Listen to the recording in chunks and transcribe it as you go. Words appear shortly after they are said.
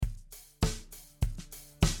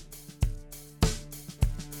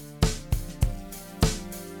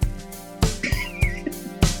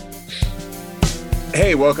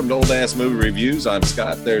Hey, welcome to Old Ass Movie Reviews. I'm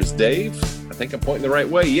Scott. There's Dave. I think I'm pointing the right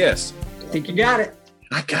way. Yes. I think you got it.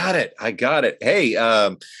 I got it.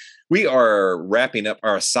 Hey, we are wrapping up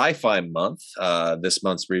our sci-fi month. This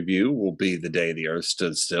month's review will be The Day the Earth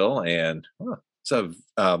Stood Still, and it's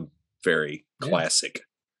a very classic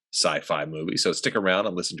sci-fi movie. So stick around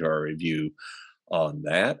and listen to our review on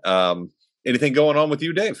that. Anything going on with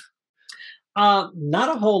you, Dave?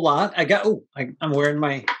 Not a whole lot. I'm wearing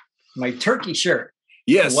my turkey shirt.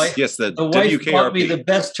 Yes, the WKRP. wife bought me the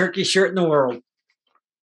best turkey shirt in the world.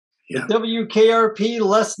 Yeah. The WKRP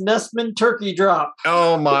Les Nessman turkey drop.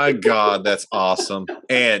 Oh my God, that's awesome.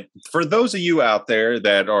 And for those of you out there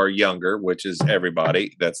that are younger, which is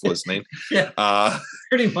everybody that's listening,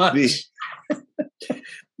 pretty much.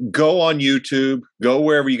 Go on YouTube, go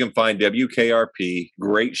wherever you can find WKRP.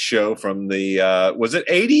 Great show from the, was it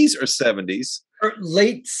 80s or 70s?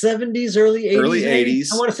 Late 70s, early 80s. Early 80s.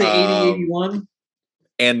 I want to say 80, 81.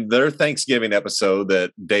 And their Thanksgiving episode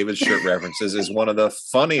that David's shirt references is one of the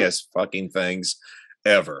funniest fucking things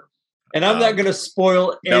ever. And I'm not going to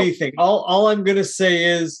spoil anything. Nope. All I'm going to say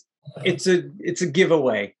is it's a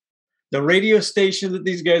giveaway. The radio station that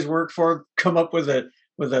these guys work for come up with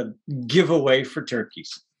a giveaway for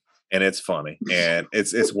turkeys. And it's funny. And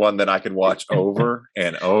it's one that I can watch over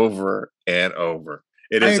and over and over.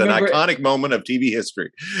 It is an iconic moment of TV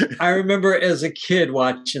history. I remember as a kid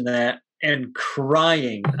watching that and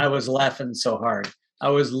crying. I was laughing so hard. I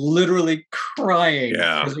was literally crying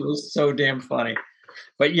because it was so damn funny.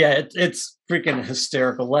 But yeah, it's freaking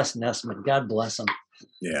hysterical. Les Nessman, God bless him.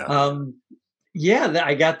 Yeah.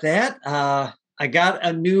 I got that. I got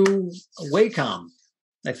a new Wacom.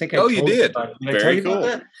 I think I told you did. About it. Did I tell you about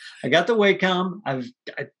that? I got the Wacom.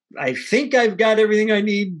 I think I've got everything I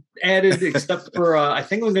need added except for I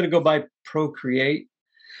think I'm going to go buy Procreate.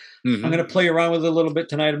 Mm-hmm. I'm going to play around with it a little bit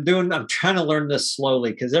tonight. I'm trying to learn this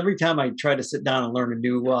slowly because every time I try to sit down and learn a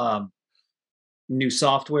new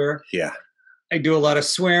software, I do a lot of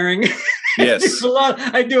swearing. Yes,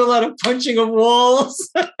 I do a lot of punching of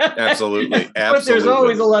walls. Absolutely. But there's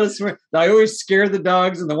always a lot of swearing. I always scare the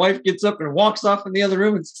dogs, and the wife gets up and walks off in the other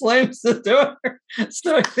room and slams the door.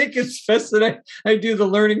 So I think it's best that I do the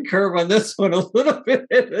learning curve on this one a little bit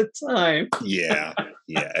at a time. Yeah,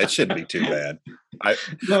 it shouldn't be too bad. I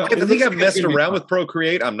think I've messed around with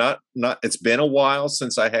Procreate. I'm not. It's been a while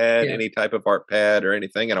since I had any type of art pad or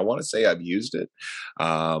anything, and I want to say I've used it,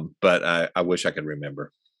 but I wish I could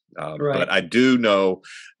remember. But I do know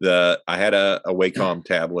I had a Wacom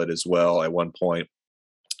tablet as well at one point,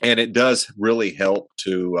 and it does really help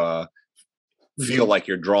to feel like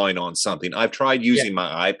you're drawing on something. I've tried using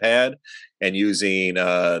my iPad and using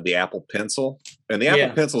the Apple Pencil, and the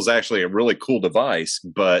Apple Pencil is actually a really cool device,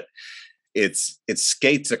 but it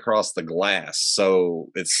skates across the glass, so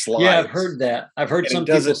it slides. Yeah, I've heard that. I've heard some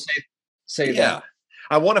people say that.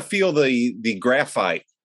 I want to feel the graphite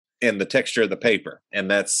and the texture of the paper,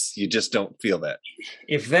 and you just don't feel that.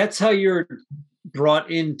 If that's how you're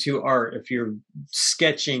brought into art, if you're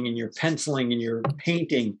sketching and you're penciling and you're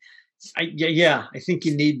painting, I think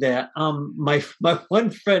you need that. My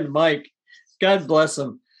one friend Mike, God bless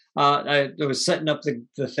him, I was setting up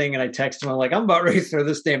the thing, and I texted him. I'm like, I'm about ready to throw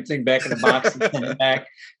this damn thing back in the box and send it back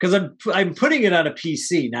because I'm putting it on a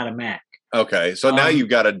PC, not a Mac. Okay, so now you've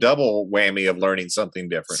got a double whammy of learning something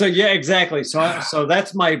different. So exactly. So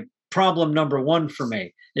that's my problem number one for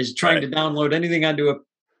me is trying to download anything onto a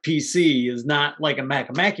PC is not like a Mac.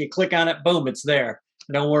 A Mac, you click on it, boom, it's there.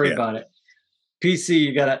 Don't worry about it. PC,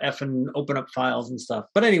 you got to effing open up files and stuff.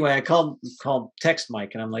 But anyway, I called text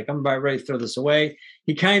Mike, and I'm like, I'm about ready to throw this away.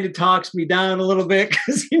 He kind of talks me down a little bit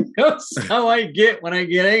because he knows how I get when I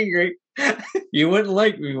get angry. You wouldn't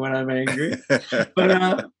like me when I'm angry. But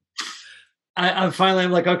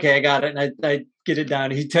I'm like, okay, I got it. And I get it down.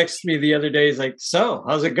 He texted me the other day. He's like, so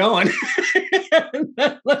how's it going? And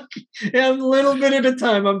I'm like, a little bit at a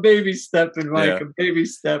time. I'm baby stepping, Mike. I'm baby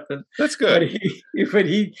stepping. That's good. But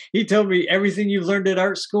he told me everything you've learned at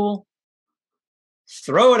art school,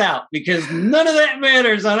 throw it out because none of that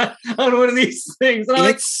matters on one of these things. And I'm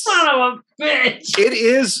like, son of a bitch.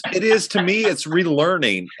 It is to me, it's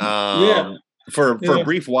relearning. For a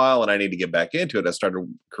brief while, and I need to get back into it, I started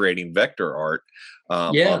creating vector art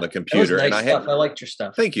on the computer. That was nice stuff. I liked your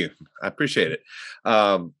stuff. Thank you. I appreciate it.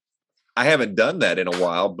 I haven't done that in a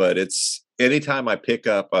while, but it's anytime I pick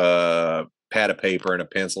up a pad of paper and a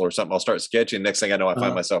pencil or something, I'll start sketching. Next thing I know, I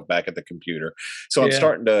find myself back at the computer. So I'm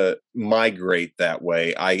starting to migrate that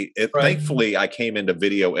way. Thankfully, I came into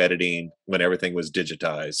video editing when everything was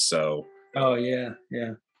digitized. So. Oh, yeah.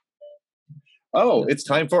 Oh, it's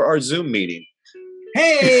time for our Zoom meeting.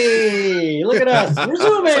 Hey, look at us. We're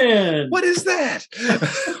zooming. What is that?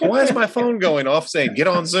 Why is my phone going off saying, get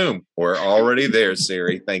on Zoom? We're already there,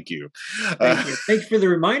 Siri. Thank you. Thank you. Thanks for the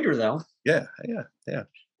reminder, though. Yeah.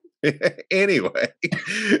 Anyway.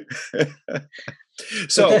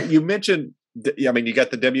 So you mentioned, I mean, you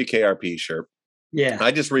got the WKRP shirt. Yeah.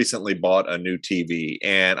 I just recently bought a new TV,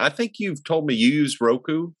 and I think you've told me you use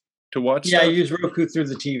Roku to watch stuff? I use Roku through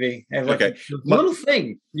the TV. I have like a little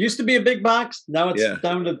thing. Used to be a big box. Now it's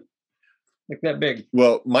down to like that big.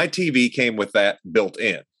 Well, my TV came with that built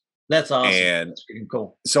in. That's awesome. And that's freaking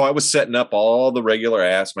cool. So I was setting up all the regular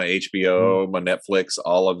apps, my HBO, my Netflix,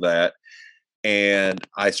 all of that. And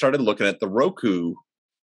I started looking at the Roku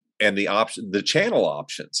and the channel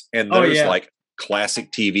options. And there's like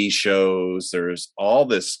classic TV shows. There's all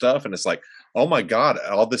this stuff. And it's like, oh my God,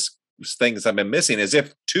 all this things I've been missing, as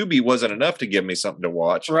if Tubi wasn't enough to give me something to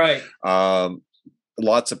watch. Right.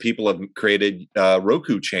 Lots of people have created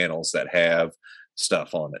Roku channels that have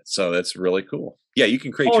stuff on it. So that's really cool. Yeah, you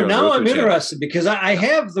can create your own now Roku I'm channel. interested because I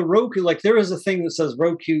have the Roku. Like there is a thing that says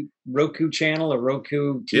Roku channel or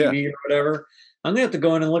Roku TV or whatever. I'm gonna have to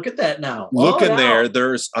go in and look at that now. Look in there.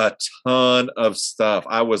 There's a ton of stuff.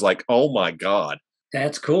 I was like, oh my God.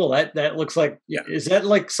 That's cool. That looks like is that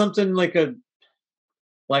like something like a,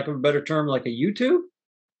 lack of a better term, like a YouTube?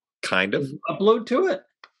 Kind of. Upload to it?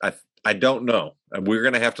 I don't know. We're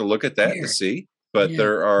gonna have to look at that to see. But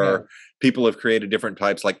there are people have created different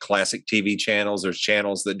types, like classic TV channels. There's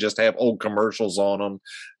channels that just have old commercials on them.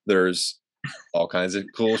 There's all kinds of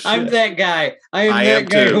cool shit. I'm that guy. I am that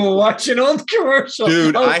guy who will watch an old commercial.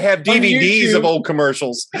 Dude, I have DVDs of old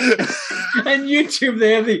commercials. On YouTube,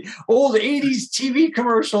 they have the old 80s TV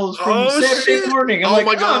commercials from Saturday morning. I'm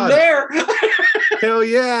my God. I'm there. Hell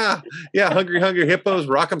yeah. Yeah, Hungry Hippos,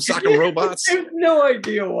 Rock'em Sock'em Robots. I have no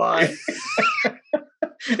idea why.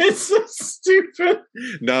 It's so stupid.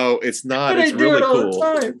 No, it's not. But it's I do really it all cool.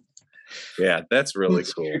 The time. Yeah, that's really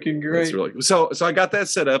cool. Freaking great. That's really cool. So I got that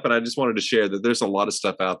set up, and I just wanted to share that there's a lot of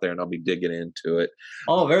stuff out there, and I'll be digging into it.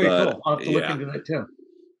 Oh, very cool. I'll have to look into that too.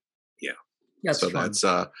 Yeah. That's so fun. that's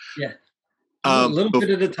a little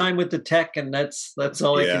bit at a time with the tech, and that's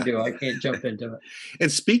all I can do. I can't jump into it.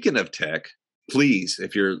 And speaking of tech, please,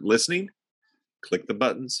 if you're listening, click the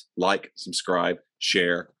buttons, like, subscribe,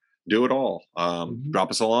 share. Do it all.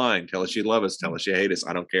 Drop us a line. Tell us you love us. Tell us you hate us.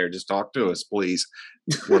 I don't care. Just talk to us, please.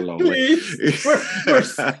 We're lonely. We're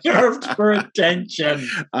starved for attention.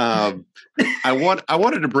 I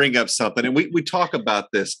wanted to bring up something, and we talk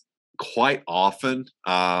about this quite often.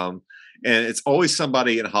 And it's always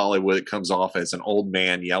somebody in Hollywood that comes off as an old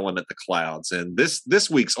man yelling at the clouds. And this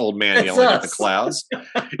week's old man yelling at the clouds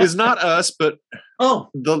is not us, but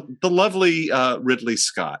the lovely Ridley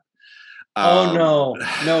Scott. No!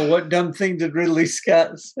 What dumb thing did Ridley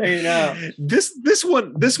Scott say now? This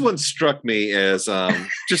one struck me as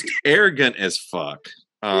just arrogant as fuck.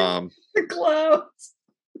 The clouds.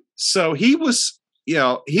 So he just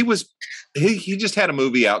had a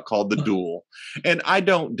movie out called The Duel, and I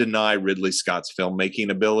don't deny Ridley Scott's filmmaking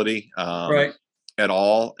ability at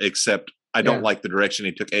all, except I don't like the direction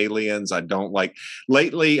he took Aliens. I don't like.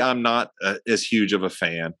 Lately, I'm not as huge of a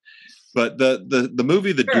fan, but the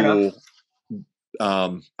movie The Duel.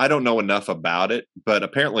 I don't know enough about it, but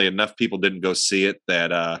apparently enough people didn't go see it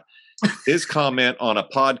that his comment on a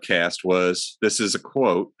podcast was, this is a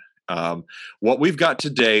quote, what we've got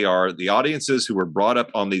today are the audiences who were brought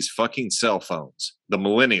up on these fucking cell phones, the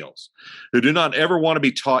millennials, who do not ever want to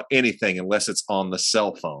be taught anything unless it's on the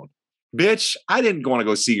cell phone. Bitch, I didn't want to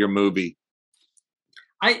go see your movie.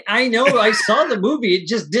 I know. I saw the movie. It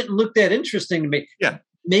just didn't look that interesting to me. Yeah.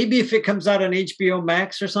 Maybe if it comes out on HBO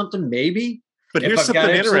Max or something, maybe. But here's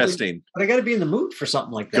something interesting. But I got to be in the mood for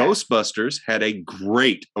something like that. Ghostbusters had a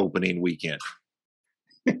great opening weekend.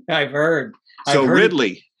 I've heard.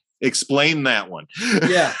 Ridley, explain that one.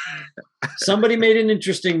 Yeah. Somebody made an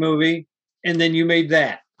interesting movie, and then you made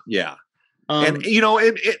that. Yeah. And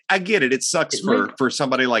I get it. It sucks for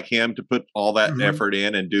somebody like him to put all that effort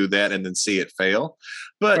in and do that and then see it fail.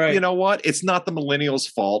 But you know what? It's not the millennials'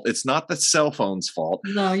 fault. It's not the cell phone's fault.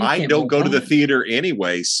 No, I don't go to the theater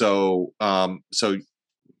anyway. So,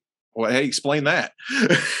 hey, explain that.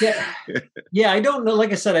 Yeah. I don't know.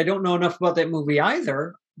 Like I said, I don't know enough about that movie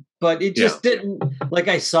either. But it just didn't. Like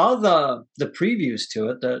I saw the previews to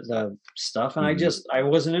it, the stuff, and I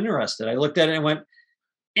wasn't interested. I looked at it and went,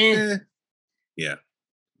 eh. Yeah.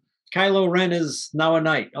 Kylo Ren is now a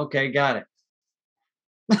knight. Okay, got it.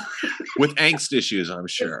 With angst issues, I'm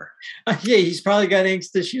sure. Yeah, he's probably got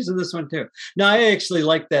angst issues in this one too. No, I actually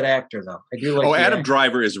like that actor though. I do like. Oh, Adam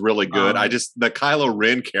Driver is really good. The Kylo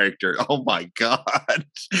Ren character. Oh my god,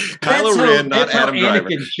 Kylo Ren, not Adam Driver.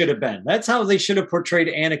 Anakin should have been. That's how they should have portrayed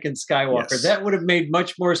Anakin Skywalker. Yes. That would have made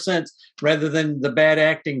much more sense rather than the bad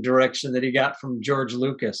acting direction that he got from George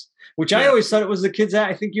Lucas. Which I always thought it was the kids.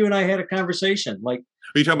 I think you and I had a conversation. Like,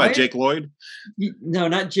 are you talking about Jake Lloyd? No,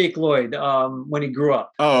 not Jake Lloyd. When he grew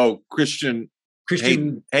up. Oh, Hayden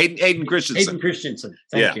Christensen. Hayden Christensen.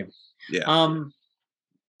 Thank you. Yeah.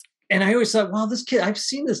 And I always thought, wow, this kid, I've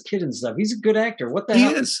seen this kid and stuff. He's a good actor. What the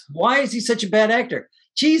hell? Is. Why is he such a bad actor?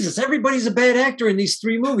 Jesus, everybody's a bad actor in these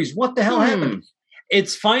 3 movies. What the hell happened?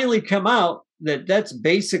 It's finally come out that that's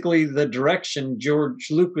basically the direction George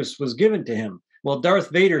Lucas was given to him. Well, Darth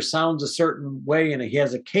Vader sounds a certain way and he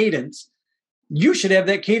has a cadence. You should have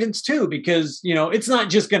that cadence too, because, it's not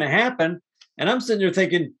just going to happen. And I'm sitting there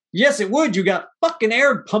thinking, yes, it would. You got fucking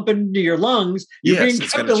air pumping into your lungs. You're being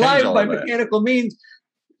kept alive by mechanical means.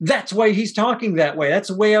 That's why he's talking that way. That's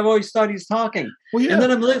the way I've always thought he's talking. Well, yeah.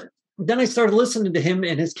 And then I started listening to him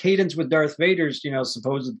and his cadence with Darth Vader's,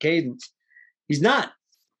 supposed cadence. He's not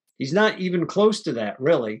even close to that,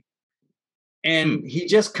 really. And he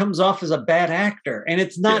just comes off as a bad actor. And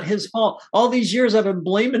it's not his fault. All these years I've been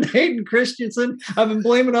blaming Hayden Christensen. I've been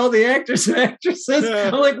blaming all the actors and actresses.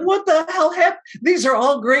 I'm like, what the hell happened? These are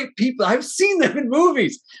all great people. I've seen them in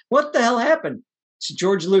movies. What the hell happened to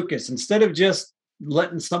George Lucas? Instead of just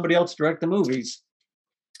letting somebody else direct the movies.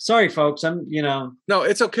 Sorry, folks. No,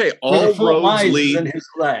 it's okay. All roads lead in his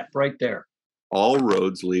lap right there. All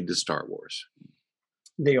roads lead to Star Wars.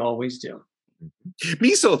 They always do.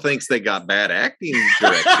 Miso thinks they got bad acting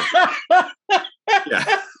direction.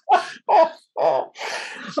 Yeah.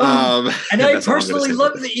 And I personally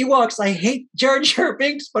love the Ewoks. I hate Jar Jar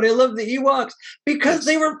Binks, but I love the Ewoks because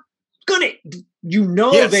they were good at.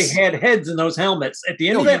 They had heads in those helmets at the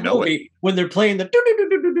end of that movie when they're playing the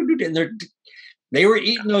and they were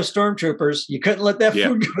eating those stormtroopers. You couldn't let that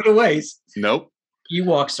food go to waste. Nope.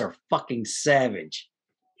 Ewoks are fucking savage.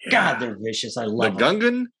 God, they're vicious. I love the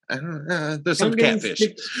Gungan. There's some catfish.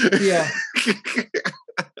 Yeah.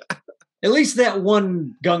 At least that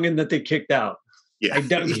one Gungan that they kicked out. Yeah.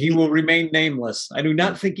 He will remain nameless. I do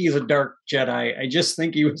not think he's a dark Jedi. I just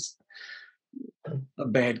think he was a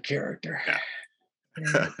bad character.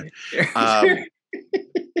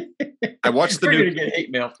 I watched the new. Get hate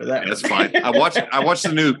mail for that. That's fine. I watched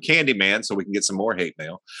the new Candyman, so we can get some more hate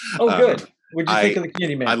mail. Oh, good. What did you think of the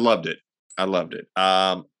Candyman? I loved it.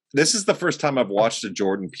 This is the first time I've watched a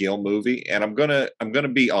Jordan Peele movie, and I'm gonna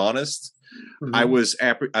be honest.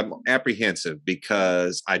 Mm-hmm. I'm apprehensive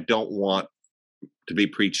because I don't want to be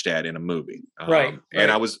preached at in a movie, right.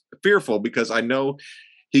 And I was fearful because I know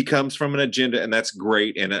he comes from an agenda, and that's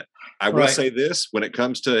great. And I will say this: when it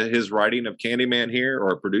comes to his writing of Candyman here,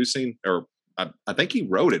 or producing, or I think he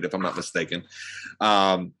wrote it, if I'm not mistaken.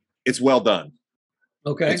 It's well done.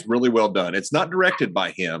 Okay, it's really well done. It's not directed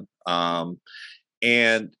by him.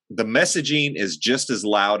 And the messaging is just as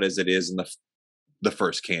loud as it is in the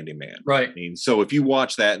first Candyman. Right. I mean, so if you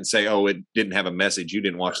watch that and say, oh, it didn't have a message, you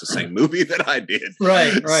didn't watch the same movie that I did.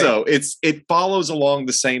 Right. So it follows along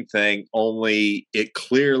the same thing, only it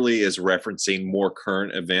clearly is referencing more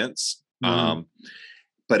current events. Mm-hmm.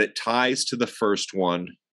 But it ties to the first one.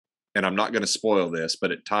 And I'm not going to spoil this,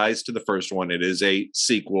 but it ties to the first one. It is a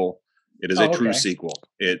sequel. It is a true sequel.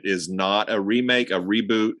 It is not a remake, a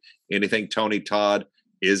reboot. Anything Tony Todd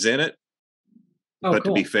is in it. But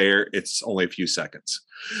to be fair, it's only a few seconds.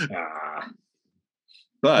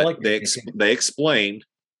 But they explained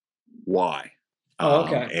why.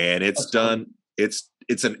 And it's done. Cool.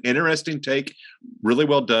 It's an interesting take. Really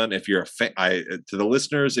well done. If you're a fan, to the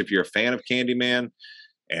listeners, if you're a fan of Candyman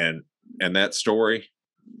and that story,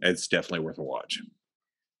 it's definitely worth a watch.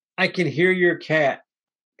 I can hear your cat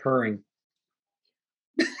purring.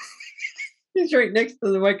 He's right next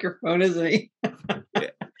to the microphone, isn't he? Yeah.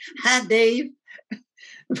 Hi, Dave.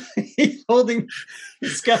 Scott's holding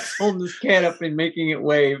his cat up and making it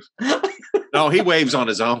wave. No, he waves on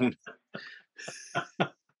his own.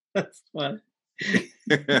 That's fun.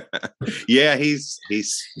 Yeah, he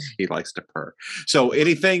likes to purr. So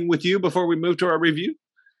anything with you before we move to our review?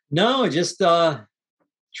 No, just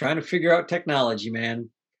trying to figure out technology, man.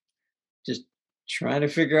 Just trying to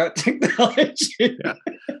figure out technology. Yeah.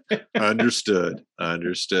 Understood.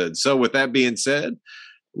 So with that being said,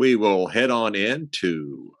 we will head on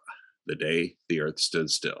into The Day the Earth Stood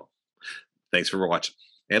Still. Thanks for watching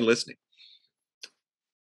and listening.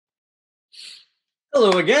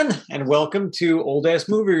 Hello again, and welcome to Old Ass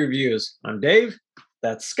Movie Reviews. I'm Dave.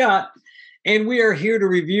 That's Scott. And we are here to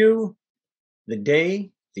review The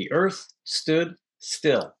Day the Earth Stood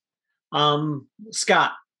Still.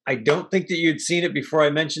 Scott, I don't think that you'd seen it before I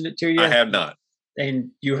mentioned it to you. I have not. And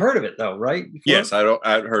you heard of it though, right? Before? Yes,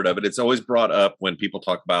 I've heard of it. It's always brought up when people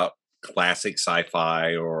talk about classic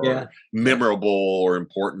sci-fi or memorable or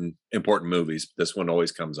important movies. This one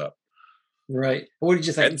always comes up. Right. What did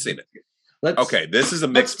you think? I hadn't seen it. Okay, this is a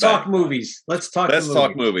mixed bag. Let's talk movies. Let's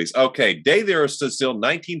talk movies. Okay, Day the Earth Stood Still,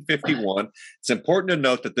 1951. It's important to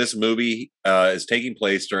note that this movie is taking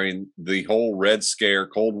place during the whole Red Scare,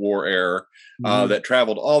 Cold War era that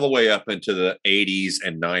traveled all the way up into the 80s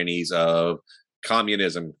and 90s of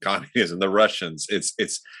communism, the Russians. It's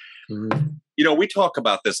we talk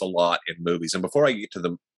about this a lot in movies. And before I get to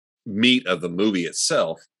the meat of the movie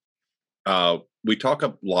itself, we talk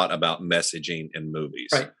a lot about messaging in movies.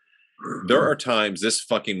 Right. There are times this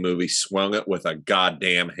fucking movie swung it with a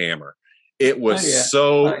goddamn hammer. It was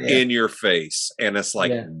in your face. And it's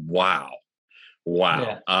like, wow.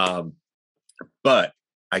 Yeah. But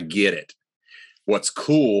I get it. What's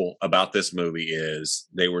cool about this movie is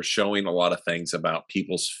they were showing a lot of things about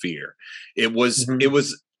people's fear. It's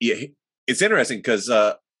interesting because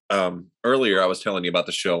earlier I was telling you about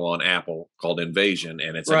the show on Apple called Invasion,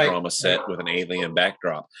 and it's a drama set with an alien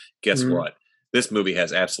backdrop. Guess what? This movie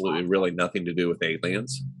has absolutely really nothing to do with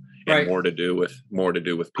aliens, and more to do with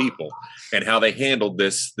people and how they handled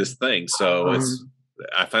this thing. So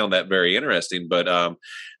I found that very interesting. But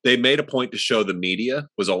they made a point to show the media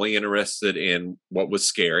was only interested in what was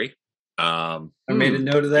scary. I made a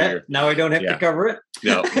note of that. Now I don't have to cover it.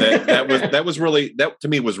 No, that was really, that to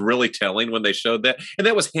me was really telling when they showed that, and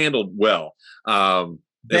that was handled well.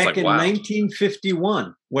 Back in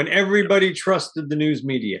 1951, when everybody trusted the news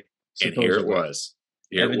media. Supposedly. And here it was.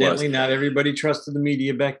 Evidently, not everybody trusted the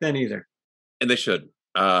media back then either. And they should.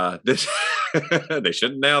 They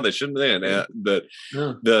shouldn't now. They shouldn't then.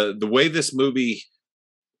 The way this movie's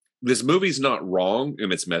not wrong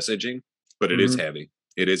in its messaging, but it is heavy.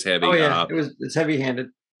 It is heavy. Oh yeah, it's heavy-handed.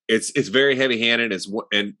 It's very heavy-handed.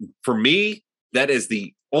 And for me, that is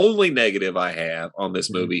the only negative I have on this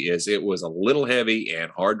movie is it was a little heavy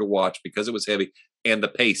and hard to watch because it was heavy, and the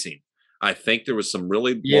pacing. I think there was some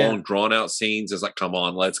really long, drawn-out scenes. It's like, come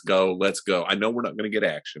on, let's go. I know we're not going to get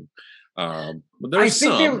action, but there's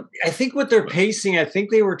some. I think with their pacing, I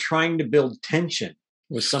think they were trying to build tension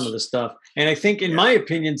with some of the stuff, and I think, in my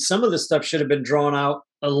opinion, some of the stuff should have been drawn out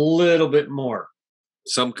a little bit more.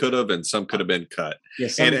 Some could have, and some could have been cut. Yeah,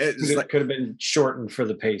 some could have been shortened for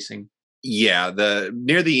the pacing. Yeah,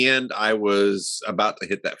 near the end, I was about to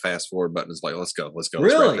hit that fast forward button. It's like, let's go, let's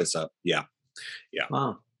really? wrap this up. Yeah.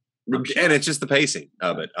 Wow. And it's just the pacing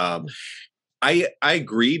of it. I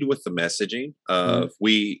agreed with the messaging of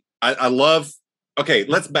I love. Okay,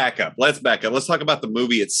 let's back up. Let's talk about the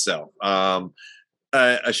movie itself.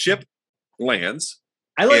 A ship lands.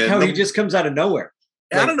 I like how he just comes out of nowhere.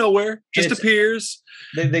 Out of nowhere, just appears.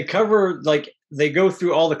 They cover, like, they go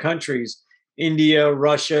through all the countries: India,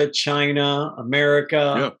 Russia, China,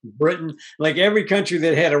 America, Britain. Like every country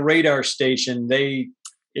that had a radar station,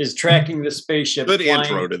 is tracking the spaceship. Good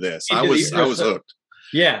intro to this. I was hooked.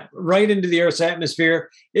 Yeah, right into the Earth's atmosphere.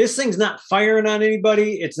 This thing's not firing on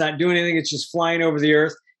anybody. It's not doing anything. It's just flying over the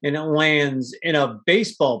Earth, and it lands in a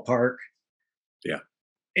baseball park. Yeah,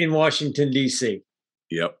 in Washington, D.C.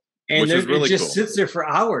 Yep, and it just sits there for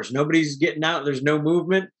hours. Nobody's getting out. There's no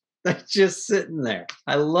movement. That's just sitting there.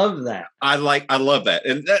 I love that. I love that,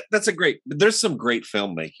 and that's a great. There's some great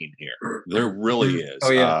filmmaking here. There really is.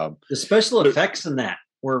 Oh yeah, the special effects in that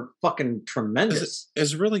were fucking tremendous.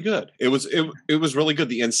 It's really good. It was really good.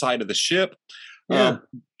 The inside of the ship. Yeah.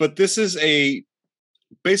 But this is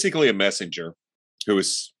basically a messenger who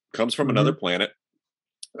comes from another planet,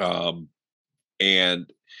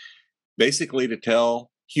 and basically to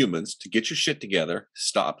tell humans to get your shit together,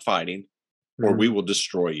 stop fighting, or we will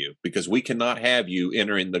destroy you, because we cannot have you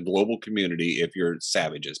entering the global community if you're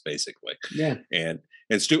savages, basically. Yeah. And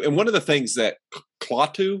one of the things that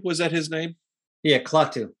Klaatu, was that his name? Yeah,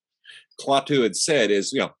 Klaatu. Klaatu had said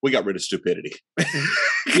is, we got rid of stupidity.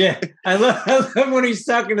 Yeah, I love when he's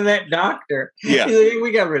talking to that doctor. Yeah, like,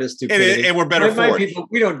 we got rid of stupidity, and we're better for it. People,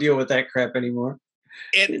 we don't deal with that crap anymore.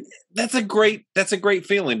 And that's a great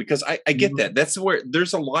feeling, because I get that. That's where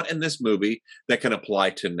there's a lot in this movie that can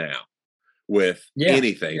apply to now with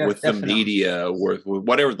anything, with definitely. The media, with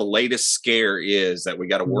whatever the latest scare is that we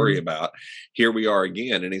got to worry about. Here we are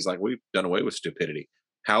again, and he's like, we've done away with stupidity.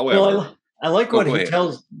 However, I like what he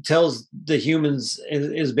tells the humans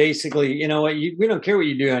is basically, you know what, we don't care what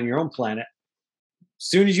you do on your own planet. As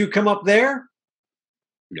soon as you come up there,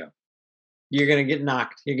 you're going to get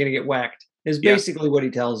knocked. You're going to get whacked. Is basically what he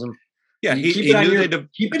tells them. Yeah, he knew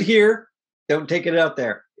keep it here. Don't take it out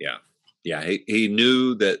there. Yeah. He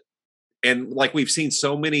knew that, and like we've seen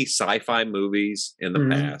so many sci-fi movies in the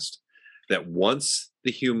past, that once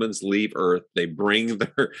the humans leave Earth, they bring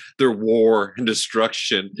their war and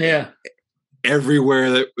destruction. Yeah.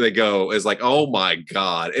 Everywhere that they go is like, oh my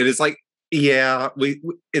God. And it's like, yeah,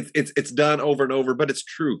 it's done over and over, but it's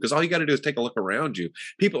true, because all you got to do is take a look around you.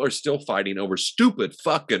 People are still fighting over stupid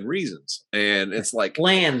fucking reasons. And it's like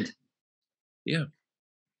land. Yeah.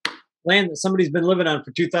 Land that somebody's been living on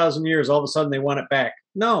for 2,000 years, all of a sudden they want it back.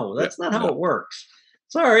 No, that's not how it works.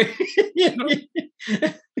 Sorry. Deed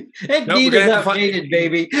is outdated,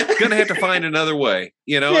 baby. Gonna have to find another way,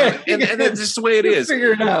 and that's just the way it is.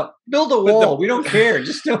 Figure it out. Build a wall. We don't care.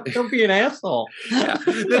 Just don't be an asshole. Yeah.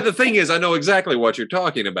 The thing is, I know exactly what you're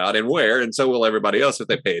talking about and where, and so will everybody else if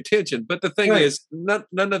they pay attention. But the thing is, none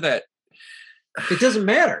of that. It doesn't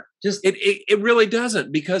matter. Just it really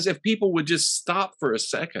doesn't, because if people would just stop for a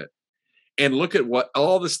second and look at what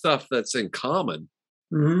all the stuff that's in common,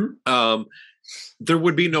 there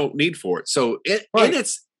would be no need for it. So in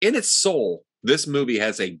its soul, this movie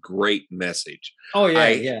has a great message. Oh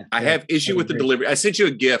yeah, I have issue with the delivery. I sent you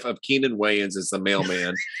a GIF of Keenan Wayans as the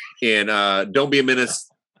mailman in "Don't Be a Menace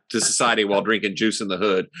to Society While Drinking Juice in the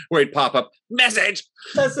Hood," where he'd pop up message.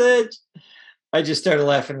 I just started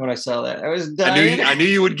laughing when I saw that. I was dying. I knew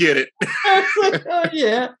you would get it. I was like, oh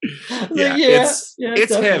yeah, it's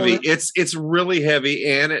heavy. It's really heavy,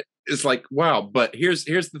 and it's like, wow. But here's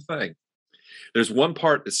the thing. There's one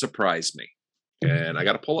part that surprised me, and I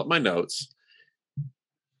got to pull up my notes.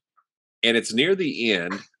 And it's near the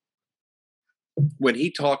end when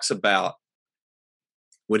he talks about,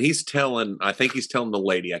 I think he's telling the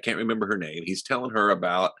lady, I can't remember her name. He's telling her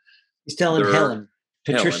about. He's telling Helen.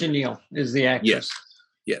 Patricia Neal is the actress.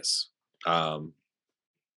 Yes. Who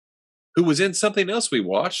was in something else we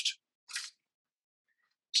watched.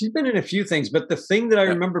 She's been in a few things, but the thing that I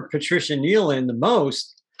remember Patricia Neal in the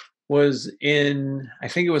most was in, I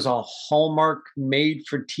think it was a Hallmark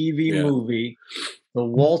made-for-TV movie, the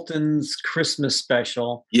Waltons Christmas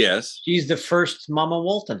special. Yes. She's the first Mama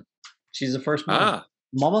Walton. She's the first Mama.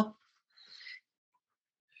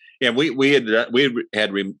 Yeah, we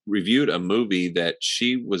had reviewed a movie that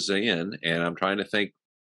she was in, and I'm trying to think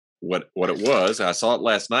what it was. I saw it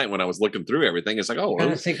last night when I was looking through everything. It's like, oh,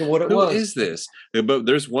 trying to think of what it was. Who is this? But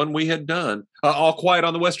there's one we had done, All Quiet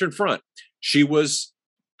on the Western Front. She was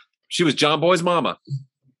John Boy's mama.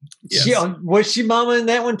 Yes. Was she mama in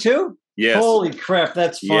that one too? Yes. Holy crap,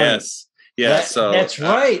 that's funny. Yes. Yeah. That's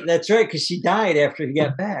right. That's right. Because she died after he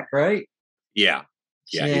got back, right? Yeah.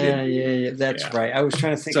 Yeah. That's right. I was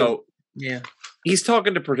trying to think. He's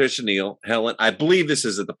talking to Patricia Neal, Helen. I believe this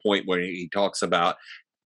is at the point where he talks about,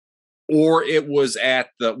 or it was at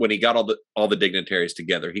when he got all the dignitaries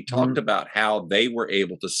together. He talked about how they were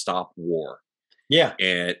able to stop war. Yeah,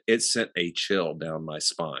 and it sent a chill down my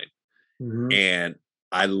spine. And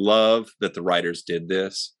I love that the writers did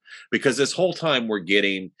this, because this whole time we're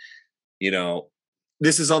getting,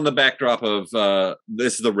 this is on the backdrop of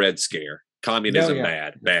this is the Red Scare. Communism,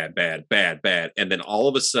 bad. And then all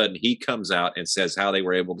of a sudden he comes out and says how they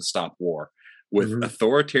were able to stop war with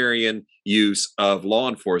authoritarian use of law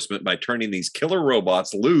enforcement by turning these killer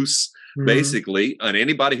robots loose, basically, on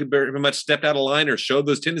anybody who very much stepped out of line or showed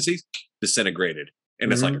those tendencies, disintegrated.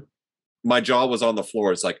 And it's like, my jaw was on the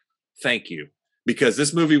floor. It's like, thank you. Because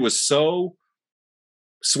this movie was so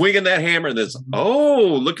swinging that hammer and this,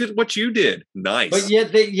 look at what you did. Nice. But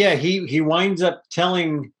yet, he winds up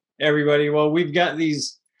telling everybody, well, we've got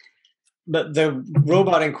these, but the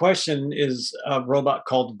robot in question is a robot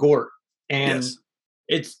called Gort, and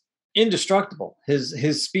it's indestructible.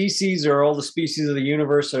 His species, or all the species of the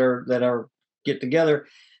universe that are get together,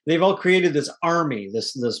 they've all created this army,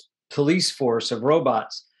 this police force of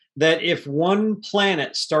robots, that if one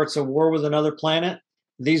planet starts a war with another planet,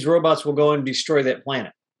 these robots will go and destroy that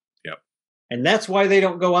planet. Yep. And that's why they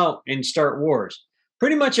don't go out and start wars.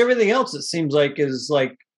 Pretty much everything else, it seems like, is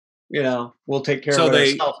like, we'll take care of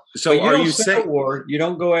it ourselves. So are you saying war? You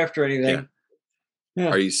don't go after anything. Yeah.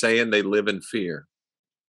 Are you saying they live in fear?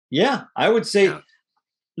 Yeah, I would say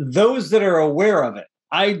those that are aware of it.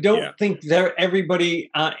 I don't think everybody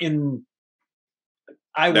I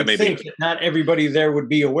would think that not everybody there would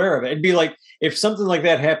be aware of it. It'd be like if something like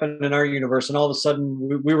that happened in our universe, and all of a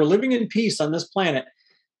sudden we were living in peace on this planet.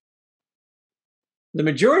 The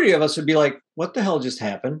majority of us would be like, "What the hell just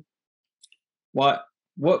happened? What?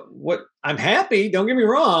 I'm happy, don't get me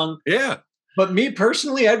wrong. Yeah. But me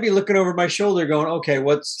personally, I'd be looking over my shoulder going, okay,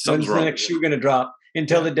 when's the next shoe going to drop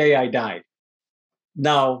until the day I died?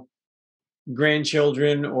 Now,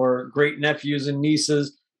 grandchildren or great nephews and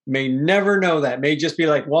nieces, may never know that. May just be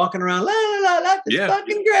like walking around, la la la la, it's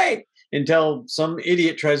fucking great. Until some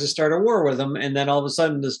idiot tries to start a war with them, and then all of a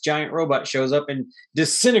sudden this giant robot shows up and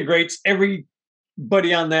disintegrates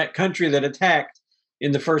everybody on that country that attacked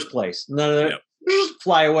in the first place. None of that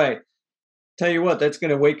fly away. Tell you what, that's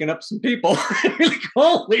going to waken up some people. Like,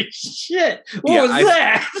 holy shit! What was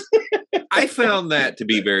that? I found that to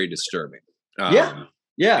be very disturbing. Yeah.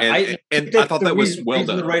 And I thought that was well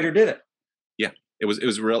done. The writer did it. Yeah, it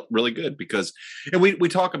was really good because, and we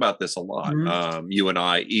talk about this a lot. Mm-hmm. You and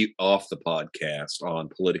I off the podcast on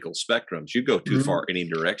political spectrums. You go too far any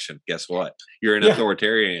direction, guess what? You're an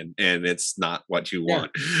authoritarian, and it's not what you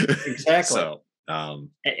want. Exactly. So,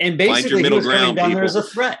 and basically, he was coming down there as a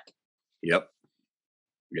threat. Yep.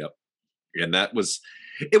 And that was,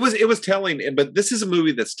 it was telling. But this is a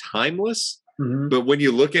movie that's timeless. Mm-hmm. But when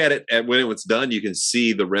you look at it, when it was done, you can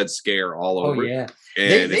see the Red Scare all over. Oh yeah,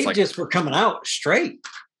 and they just were coming out straight.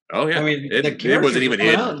 Oh yeah, I mean, it wasn't even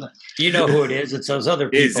hidden. You know who it is? It's those other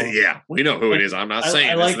people. We know who it is. I'm not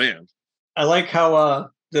saying it's them. I like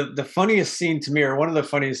how the funniest scene to me, or one of the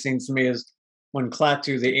funniest scenes to me, is when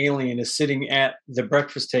Klaatu, the alien, is sitting at the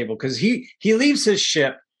breakfast table because he leaves his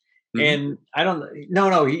ship, and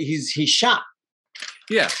he's shot.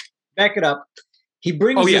 Yeah, back it up. He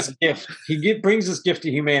brings this gift. He brings this gift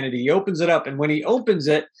to humanity. He opens it up, and when he opens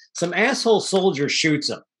it, some asshole soldier shoots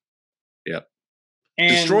him. Yep.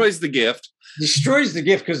 And destroys the gift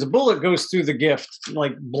because the bullet goes through the gift,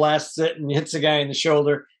 like blasts it and hits the guy in the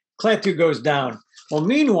shoulder. Klaatu goes down. Well,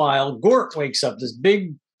 meanwhile, Gort wakes up. This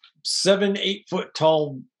big 7-8 foot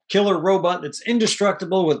tall killer robot that's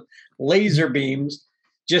indestructible with laser beams.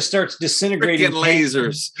 Just starts disintegrating. Freaking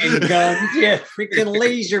lasers and guns. Yeah, freaking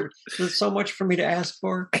laser. There's so much for me to ask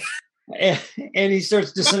for. And he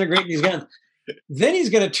starts disintegrating these guns. Then he's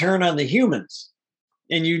going to turn on the humans.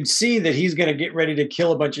 And you'd see that he's going to get ready to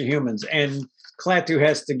kill a bunch of humans. And Klaatu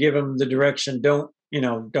has to give him the direction. Don't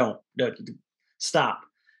stop.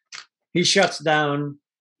 He shuts down,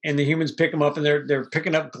 and the humans pick him up, and they're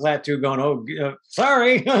picking up Klaatu going,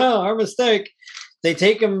 sorry, our mistake. They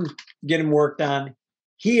take him, get him worked on.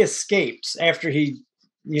 He escapes after he,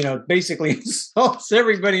 basically insults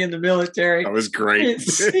everybody in the military. That was great.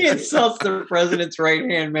 He insults the president's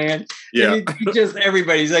right-hand man. Yeah. He just,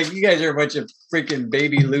 everybody's like, you guys are a bunch of freaking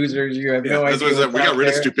baby losers. You have no idea. We got rid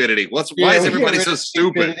of stupidity. Why is everybody so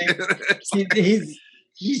stupid?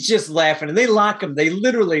 He's just laughing. And they lock him. They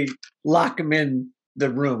literally lock him in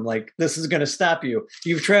the room. Like, this is going to stop you.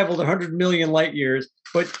 You've traveled 100 million light years.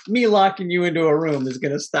 But me locking you into a room is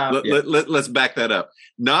going to stop you. Let's back that up.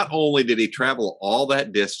 Not only did he travel all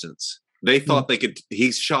that distance, they thought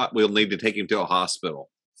he's shot. We'll need to take him to a hospital.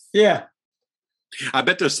 Yeah. I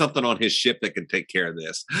bet there's something on his ship that can take care of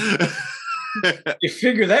this. You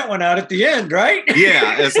figure that one out at the end, right?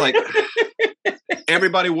 Yeah. It's like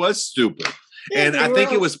everybody was stupid. And I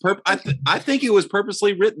think it was I think it was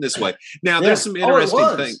purposely written this way. Now, there's some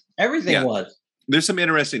interesting things. Everything was. There's some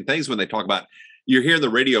interesting things when they talk about, you're hearing the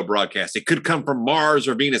radio broadcast. It could come from Mars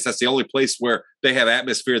or Venus. That's the only place where they have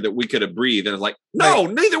atmosphere that we could have breathed. And it's like, no,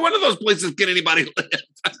 neither one of those places can anybody live.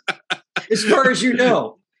 As far as you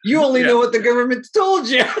know, you only know what the government's told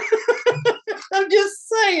you. I'm just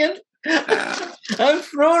saying. I'm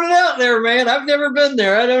throwing it out there, man. I've never been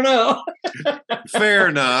there. I don't know. Fair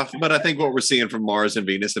enough. But I think what we're seeing from Mars and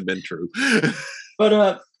Venus have been true.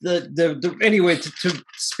 But anyway, to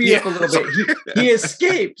speed up a little bit, he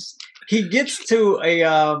escapes. He gets to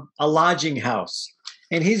a lodging house,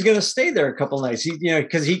 and he's going to stay there a couple nights.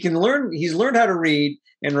 Because he's learned how to read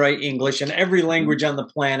and write English and every language on the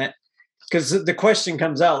planet. Because the question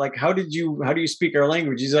comes out, like, how do you speak our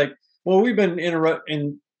language? He's like, well, we've been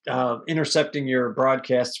intercepting your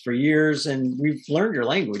broadcasts for years, and we've learned your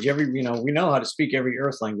language. We know how to speak every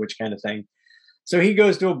Earth language, kind of thing. So he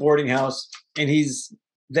goes to a boarding house, and he's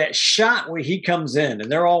that shot where he comes in, and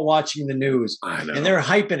they're all watching the news, and they're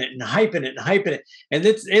hyping it and hyping it and hyping it, and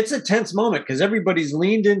it's a tense moment because everybody's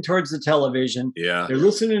leaned in towards the television. Yeah, they're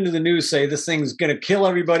listening to the news say this thing's going to kill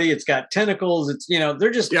everybody. It's got tentacles. It's they're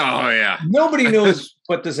just nobody knows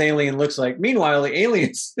what this alien looks like. Meanwhile, the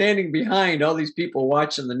alien's standing behind all these people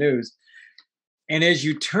watching the news, and as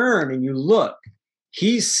you turn and you look,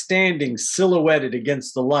 he's standing silhouetted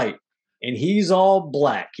against the light. And he's all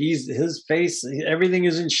black. His face, everything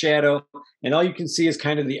is in shadow, and all you can see is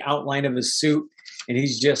kind of the outline of his suit, and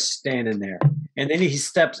he's just standing there. And then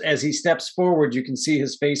as he steps forward, you can see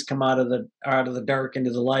his face come out of the dark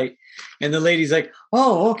into the light. And the lady's like,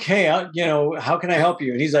 "Oh, okay, how can I help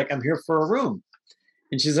you?" And he's like, "I'm here for a room."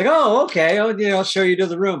 And she's like, "Oh, okay, I'll show you to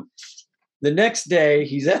the room." The next day,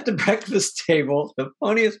 he's at the breakfast table. The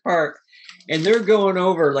funniest part, and they're going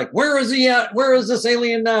over like, where is he at? Where is this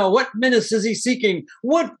alien now? What menace is he seeking?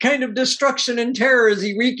 What kind of destruction and terror is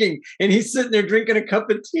he wreaking? And he's sitting there drinking a cup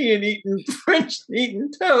of tea and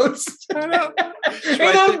eating toast. I know. And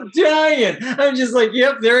I'm dying. I'm just like,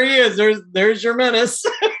 yep, there he is. There's your menace.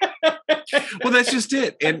 Well, that's just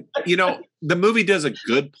it. And, the movie does a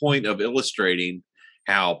good point of illustrating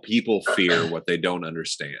how people fear what they don't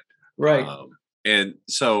understand. Right. And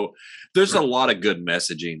so there's a lot of good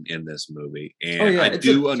messaging in this movie. And it's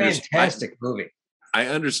a fantastic movie. I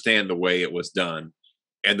understand the way it was done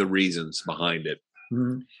and the reasons behind it.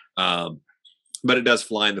 Mm-hmm. But it does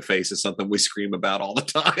fly in the face of something we scream about all the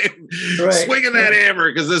time. Right. Swinging that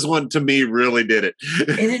hammer, because this one, to me, really did it.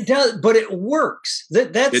 And it does, but it works.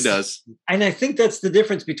 It does. And I think that's the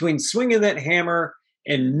difference between swinging that hammer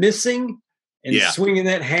and missing and swinging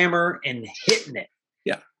that hammer and hitting it.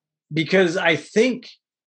 Yeah. Because I think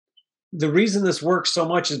the reason this works so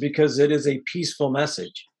much is because it is a peaceful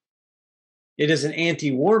message. It is an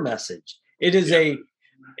anti-war message. It is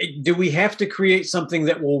do we have to create something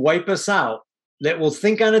that will wipe us out, that will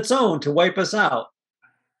think on its own to wipe us out,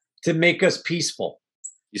 to make us peaceful?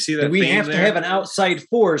 You see that? We have to have an outside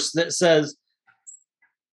force that says,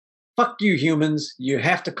 fuck you humans, you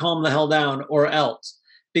have to calm the hell down or else.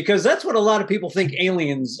 Because that's what a lot of people think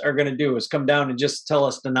aliens are going to do, is come down and just tell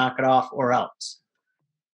us to knock it off or else.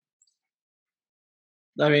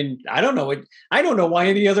 I mean, I don't know why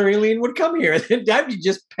any other alien would come here. I'd be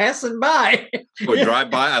just passing by. Would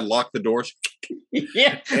drive by, I'd lock the doors.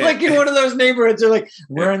 Yeah, like in one of those neighborhoods, they're like,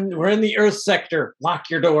 we're in the Earth sector. Lock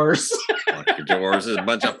your doors. Lock your doors. There's a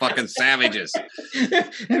bunch of fucking savages.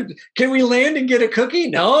 Can we land and get a cookie?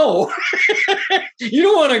 No. You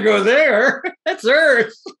don't want to go there. That's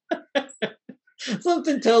Earth.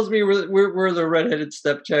 Something tells me we're the redheaded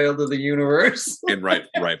stepchild of the universe. And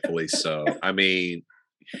rightfully so. I mean,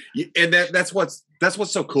 and that's what's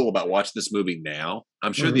so cool about watching this movie now.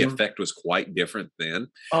 I'm sure the effect was quite different then,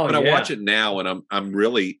 but I watch it now and I'm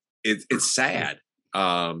really, it's sad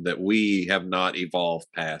that we have not evolved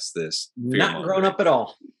past this. Not grown up at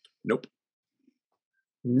all. Nope.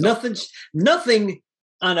 Nothing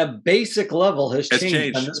on a basic level has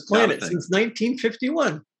changed on this planet since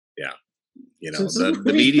 1951. Yeah.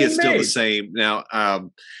 The media is still the same. Now,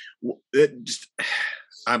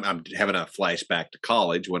 I'm having a flashback to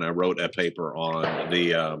college when I wrote a paper on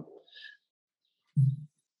the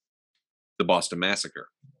Boston Massacre.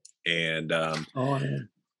 And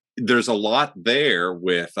there's a lot there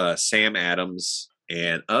with Sam Adams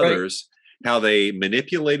and others, how they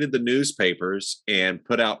manipulated the newspapers and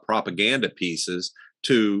put out propaganda pieces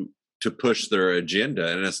to push their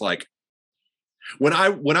agenda. And it's like, when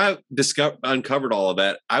I uncovered all of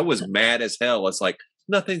that, I was mad as hell. It's like,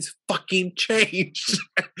 nothing's fucking changed.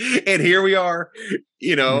 And here we are,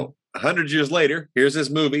 100 years later, here's this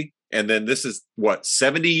movie. And then this is what,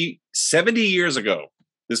 70 years ago,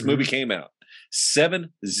 this movie came out. 70.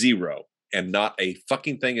 And not a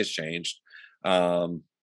fucking thing has changed.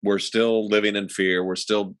 We're still living in fear. We're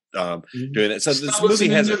still doing it. So this movie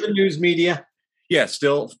has the news media. Yeah,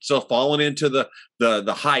 still falling into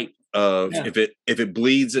the hype of if it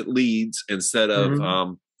bleeds, it leads, instead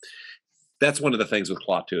of that's one of the things with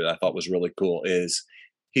Klaatu that I thought was really cool is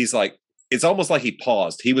he's like, it's almost like he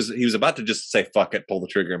paused. He was about to just say fuck it, pull the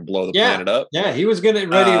trigger and blow the planet up. Yeah, he was ready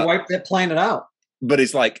to wipe that planet out. But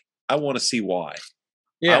he's like, I want to see why.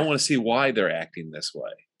 Yeah. I want to see why they're acting this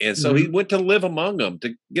way. And so he went to live among them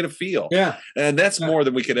to get a feel. Yeah. And that's more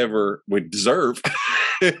than would deserve.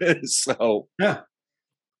 So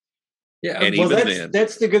yeah, and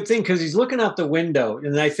that's the good thing, because he's looking out the window,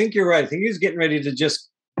 and I think you're right. I think he was getting ready to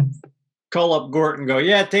just call up Gort and go,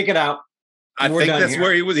 "Yeah, take it out." I think that's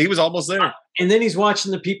where he was. He was almost there. And then he's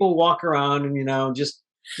watching the people walk around, and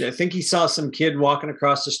I think he saw some kid walking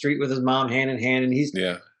across the street with his mom hand in hand, and he's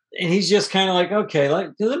just kind of like, "Okay,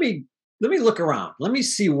 let me look around. Let me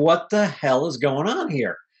see what the hell is going on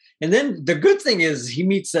here." And then the good thing is he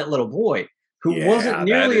meets that little boy who wasn't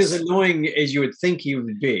nearly as annoying as you would think he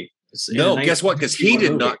would be. No, guess what? Because he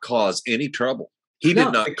did not cause any trouble. He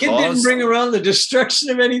did not. The kid didn't bring around the destruction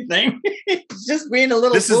of anything. Just being a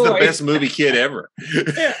little. This is the best movie kid ever.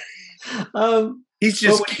 Yeah. He's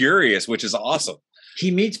just curious, which is awesome.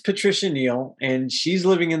 He meets Patricia Neal, and she's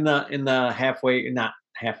living in the not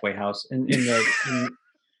halfway house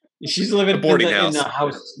she's living in the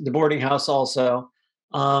house, the boarding house also,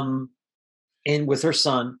 and with her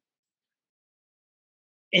son.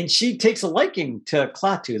 And she takes a liking to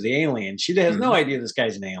Klaatu, the alien. She has no idea this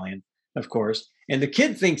guy's an alien, of course. And the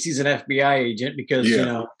kid thinks he's an FBI agent because,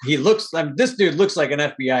 he looks, this dude looks like an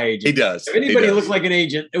FBI agent. He does. If anybody looked like an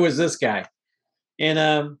agent, it was this guy.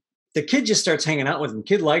 And the kid just starts hanging out with him.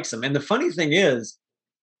 Kid likes him. And the funny thing is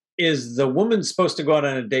the woman's supposed to go out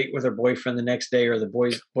on a date with her boyfriend the next day, or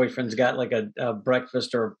the boyfriend's got like a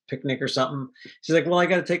breakfast or a picnic or something. She's like, well, I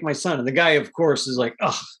got to take my son. And the guy, of course, is like,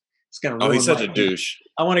 oh, it's going to ruin he's such a douche.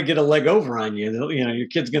 I want to get a leg over on you. You know, your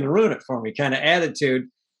kid's going to ruin it for me kind of attitude.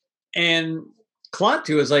 And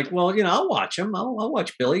Klaatu is like, well, you know, I'll watch him. I'll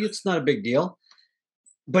watch Billy. It's not a big deal.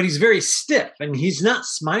 But he's very stiff, and he's not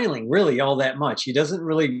smiling really all that much. He doesn't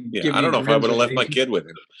really give you. I don't know if I would have left my kid with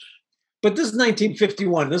him. But this is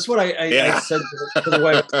 1951. This is what I said to the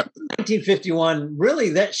wife. 1951,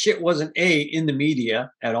 really, that shit wasn't A, in the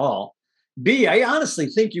media at all. B, I honestly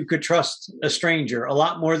think you could trust a stranger a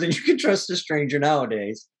lot more than you can trust a stranger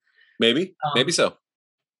nowadays. Maybe so.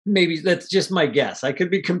 Maybe that's just my guess. I could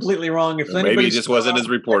be completely wrong. If maybe it just wasn't as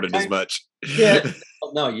reported as much. Yeah,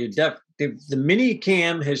 no, you definitely. The mini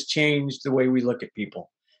cam has changed the way we look at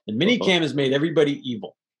people. The mini cam has made everybody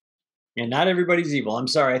evil, and not everybody's evil. I'm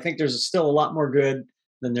sorry. I think there's still a lot more good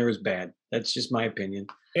than there is bad. That's just my opinion.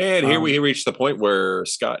 And here we reach the point where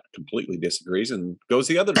Scott completely disagrees and goes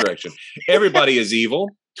the other direction. Everybody is evil,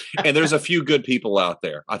 and there's a few good people out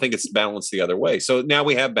there. I think it's balanced the other way. So now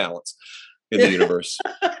we have balance in the universe.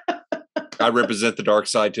 I represent the dark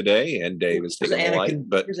side today, and Dave is taking the light.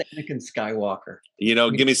 But here's Anakin Skywalker. You know,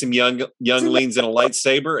 give me some younglings and a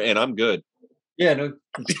lightsaber, and I'm good. Yeah, no,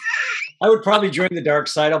 I would probably join the dark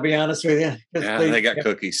side. I'll be honest with you. Yeah, they got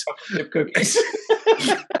cookies. Cookies.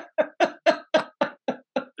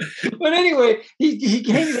 But anyway, he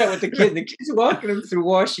hangs out with the kid. The kid's walking him through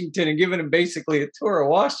Washington and giving him basically a tour of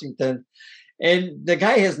Washington. And the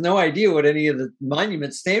guy has no idea what any of the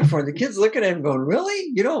monuments stand for. And the kid's looking at him going,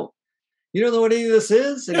 really? You don't know what any of this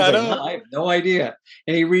is? And he's like, no, I have no idea.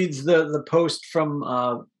 And he reads the post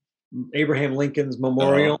from Abraham Lincoln's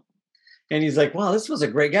memorial. And he's like, wow, this was a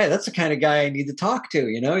great guy. That's the kind of guy I need to talk to.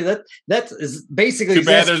 You know, that is basically. Too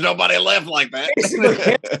bad there's nobody left like that.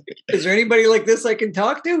 Is there anybody like this I can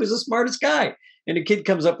talk to? Who's the smartest guy? And the kid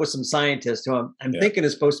comes up with some scientist who I'm thinking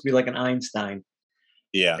is supposed to be like an Einstein.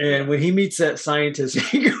 Yeah. And when he meets that scientist,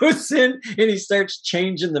 he goes in and he starts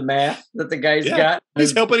changing the math that the guy's got.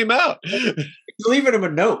 He's helping him out. He's leaving him a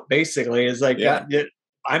note, basically. It's like,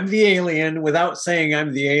 I'm the alien without saying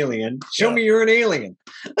I'm the alien. Show me you're an alien.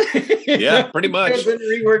 Yeah, pretty much. And then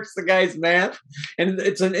reworks the guy's math. And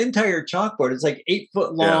it's an entire chalkboard. It's like 8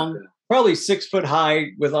 foot long, probably 6 foot high,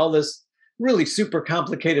 with all this really super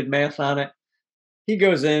complicated math on it. He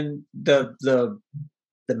goes in, the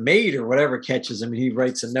maid or whatever catches him, and he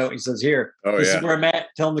writes a note. He says, here, this is where I'm at.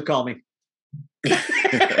 Tell him to call me.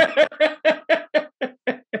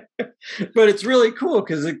 But it's really cool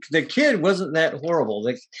because the kid wasn't that horrible.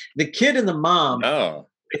 The kid and the mom, I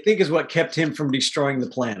think, is what kept him from destroying the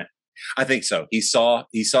planet. I think so. He saw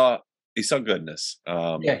goodness.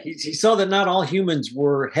 He saw that not all humans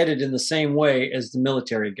were headed in the same way as the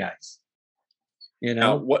military guys. You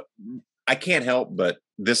know, what I can't help but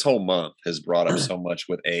this whole month has brought up so much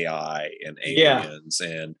with AI and aliens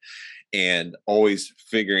and always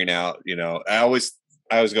figuring out. You know, I always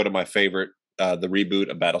go to my favorite. The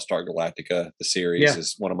reboot of Battlestar Galactica, the series,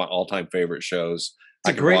 is one of my all-time favorite shows.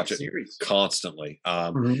 It's I can watch it constantly.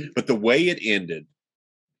 But the way it ended,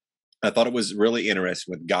 I thought it was really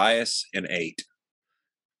interesting with Gaius and 8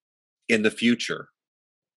 in the future.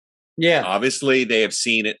 Yeah. Obviously, they have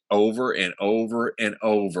seen it over and over and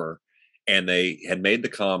over. And they had made the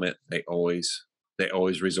comment, they always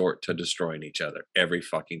resort to destroying each other every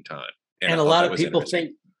fucking time. And a lot of people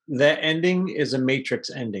think that ending is a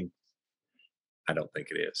Matrix ending. I don't think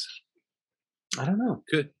it is. I don't know.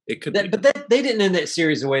 It could be. But they didn't end that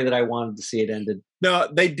series the way that I wanted to see it ended. No,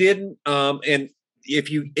 they didn't. And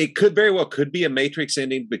it could very well be a Matrix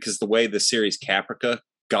ending because the way the series Caprica,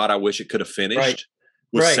 God, I wish it could have finished,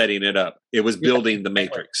 was setting it up. It was building the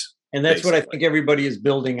Matrix. And that's what I think everybody is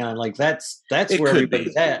building on. Like that's where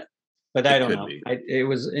everybody's at. But I don't know. It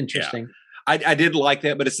was interesting. Yeah. I did like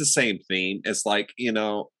that, but it's the same theme. It's like, you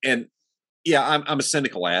know, and I'm a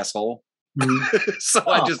cynical asshole. So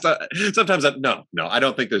I just sometimes I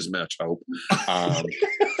don't think there's much hope.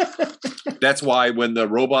 That's why when the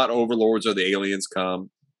robot overlords or the aliens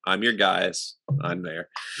come, I'm your guys. I'm there.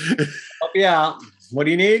 What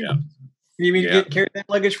do you need? You mean to carry that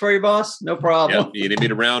luggage for your boss? No problem. You need me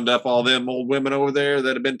to round up all them old women over there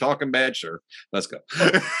that have been talking bad? Sure. Let's go.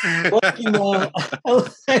 I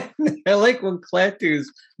like when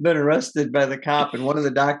Klaatu's been arrested by the cop and one of the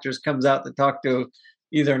doctors comes out to talk to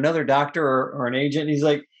either another doctor or an agent. And he's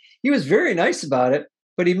like, he was very nice about it,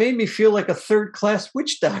 but he made me feel like a third-class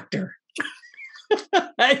witch doctor.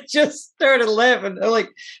 I just started laughing. I'm like,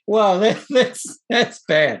 wow, that's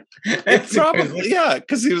bad. That's probably, yeah,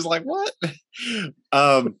 because he was like, what?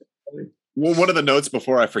 Well, one of the notes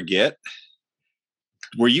before I forget,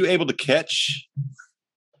 were you able to catch?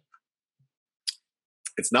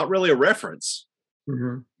 It's not really a reference,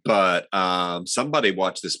 but somebody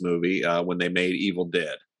watched this movie when they made Evil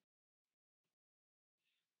Dead.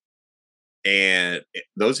 And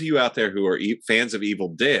those of you out there who are fans of Evil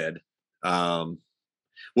Dead will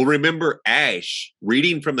remember Ash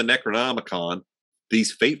reading from the Necronomicon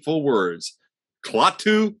these fateful words,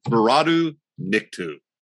 Klaatu Baradu Nikto.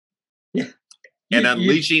 Yeah. And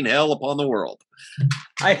unleashing hell upon the world.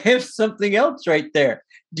 I have something else right there.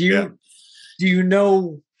 Do you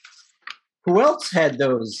know who else had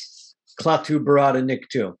those Klaatu Barada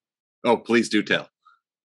Nikto? Oh, please do tell.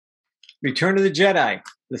 Return of the Jedi.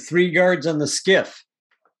 The 3 guards on the skiff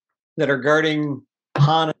that are guarding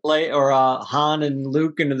Han and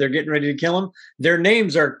Luke, and they're getting ready to kill him. Their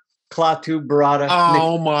names are Klaatu Barada.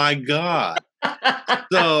 Oh my God!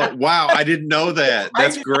 So wow, I didn't know that.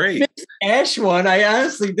 That's great. Ash one, I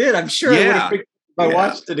honestly did. I'm sure I would have picked it if I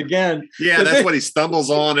watched it again. Yeah, that's what he stumbles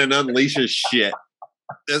on and unleashes shit.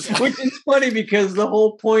 Which is funny because the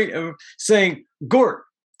whole point of saying Gort.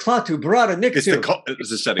 Klaatu Barada Nikto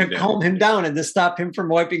to calm him down and to stop him from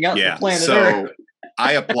wiping out the planet Earth.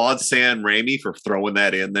 I applaud Sam Raimi for throwing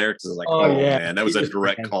that in there because I was like, man, that was a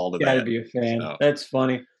direct call to that. Gotta be a fan. So. That's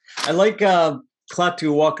funny. I like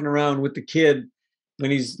Klaatu walking around with the kid when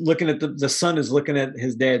he's looking at the son is looking at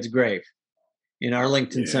his dad's grave in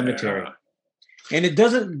Arlington Cemetery. And it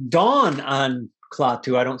doesn't dawn on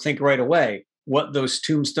Klaatu, I don't think, right away, what those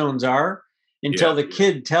tombstones are. Until the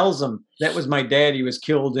kid tells him, that was my dad. He was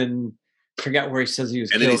killed in, I forgot where he says he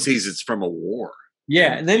was killed. And then he sees it's from a war.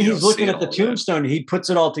 Yeah. And then he's looking at the tombstone. And he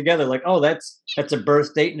puts it all together like, oh, that's a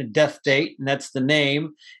birth date and a death date. And that's the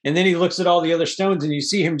name. And then he looks at all the other stones and you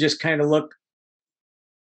see him just kind of look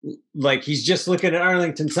like he's just looking at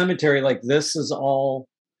Arlington Cemetery like these are all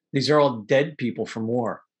dead people from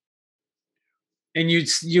war. And you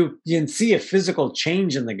can see a physical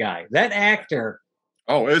change in the guy. That actor.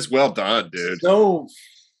 Oh, it's well done, dude. So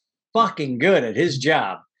fucking good at his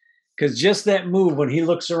job. Because just that move when he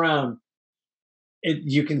looks around,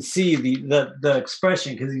 you can see the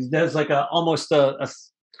expression because he does like almost a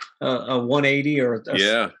 180 or a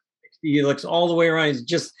 60. He looks all the way around.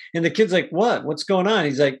 And the kid's like, what's going on?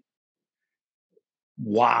 He's like,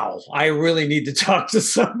 wow, I really need to talk to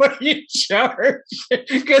somebody in charge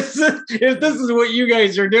because if this is what you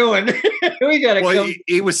guys are doing, we got to come.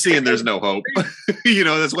 He was seeing there's no hope.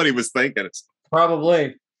 That's what he was thinking.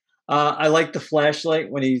 Probably. I like the flashlight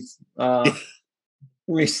when he's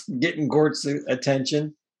getting Gort's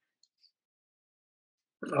attention.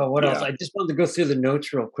 Oh, what else? I just wanted to go through the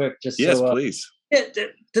notes real quick. Please.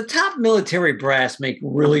 The top military brass make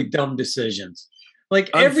really dumb decisions. Like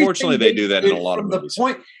unfortunately, they do that in a lot of movies.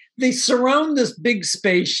 They surround this big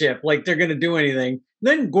spaceship like they're going to do anything.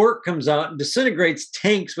 Then Gort comes out and disintegrates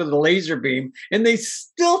tanks with a laser beam, and they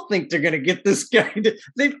still think they're going to get this guy.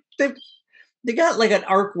 They got like an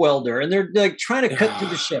arc welder, and they're like trying to cut through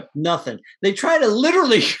the ship. Nothing. They try to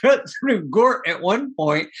literally cut through Gort at one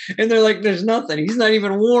point, and they're like, "There's nothing. He's not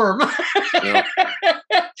even warm." Yep.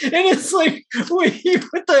 And it's like, what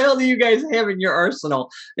the hell do you guys have in your arsenal?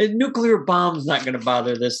 A nuclear bomb's not going to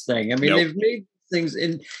bother this thing. I mean, they've made things,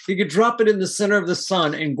 and you could drop it in the center of the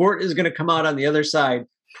sun, and Gort is going to come out on the other side,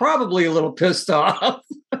 probably a little pissed off.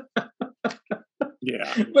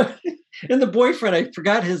 Yeah. And the boyfriend, I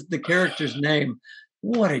forgot the character's name.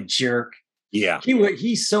 What a jerk. Yeah.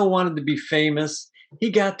 He so wanted to be famous. He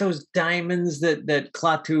got those diamonds that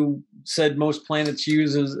Klaatu said most planets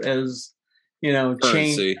use as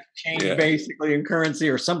change basically in currency,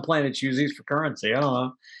 or some planets use these for currency. I don't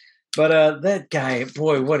know. But that guy,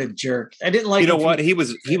 boy, what a jerk. I didn't like him. What? He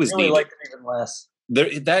was really liked him even less.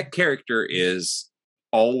 That character is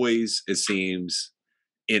always, it seems,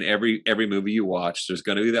 in every movie you watch, there's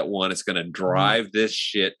going to be that one. It's going to drive this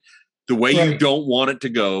shit the way you don't want it to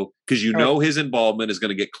go, because know his involvement is going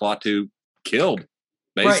to get Klaatu killed,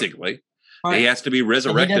 basically. Right. He has to be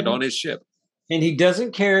resurrected on his ship. And he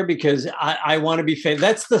doesn't care because I want to be famous.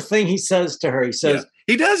 That's the thing he says to her. He says,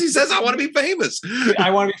 he does. He says, I want to be famous. I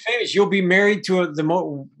want to be famous. You'll be married to the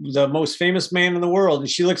most famous man in the world. And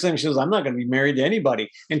she looks at him and she goes, I'm not going to be married to anybody.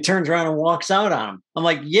 And turns around and walks out on him. I'm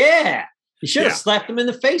like, yeah. You should have slapped him in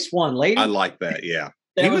the face one, lady. I like that. Yeah.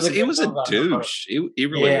 He was a douche. He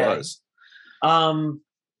really was. I'm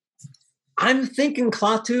thinking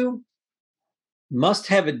Klaatu must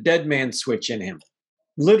have a dead man switch in him.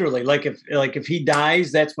 Literally, like if he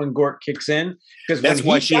dies, that's when Gort kicks in. Because that's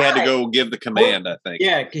why she had to go give the command. I think.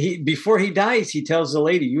 Yeah, before he dies, he tells the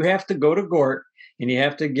lady, "You have to go to Gort and you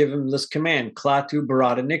have to give him this command: Klaatu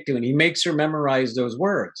Barada Nikto," and he makes her memorize those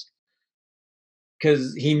words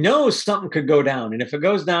because he knows something could go down, and if it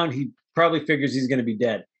goes down, he probably figures he's going to be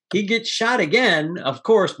dead. He gets shot again, of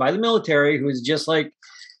course, by the military, who is just like,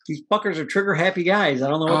 these fuckers are trigger happy guys. I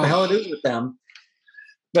don't know what the hell it is with them.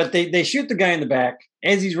 But they shoot the guy in the back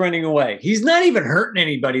as he's running away. He's not even hurting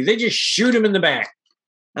anybody. They just shoot him in the back.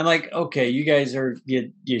 I'm like, okay, you guys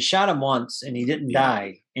you shot him once and he didn't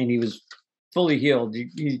die and he was fully healed.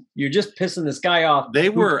 You're just pissing this guy off. They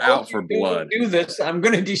were out for blood. Do this. I'm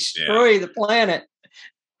going to destroy the planet.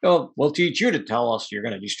 Oh, we'll teach you to tell us you're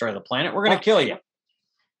going to destroy the planet. We're going to kill you.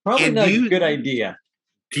 Probably not a good idea.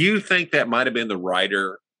 Do you think that might have been the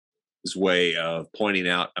writer's way of pointing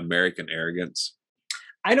out American arrogance?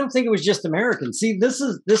 I don't think it was just American. See, this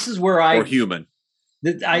is where or human.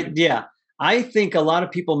 I think a lot of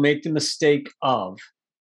people make the mistake of,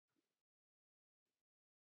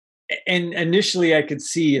 and initially I could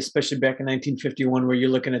see, especially back in 1951, where you're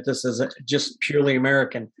looking at this as just purely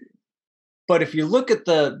American. But if you look at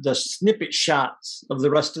the snippet shots of the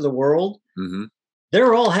rest of the world,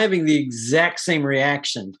 they're all having the exact same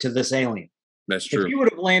reaction to this alien. That's true. If you would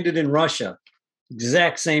have landed in Russia,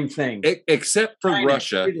 exact same thing. Except for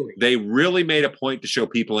Russia, Italy. They really made a point to show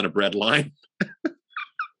people in a bread line.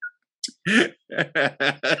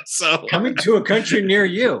 So coming to a country near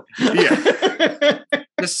you. Yeah.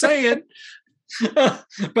 Just saying.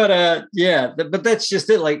 But that's just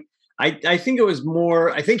it. Like, I think it was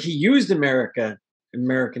more, I think he used American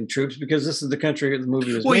troops because this is the country the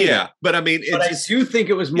movie was made. Yeah, but I mean, I do think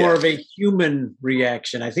it was more of a human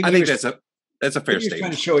reaction. I think that's a fair statement.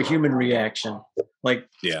 Trying to show a human reaction. Like,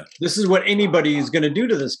 this is what anybody is going to do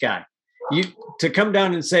to this guy. To come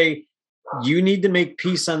down and say, you need to make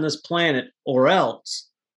peace on this planet or else,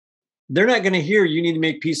 they're not going to hear, you need to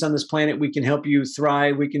make peace on this planet. We can help you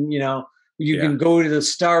thrive. We can, you can go to the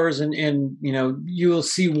stars and you will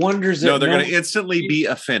see wonders. No, they're going to instantly be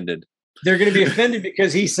offended. They're going to be offended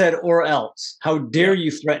because he said, or else. How dare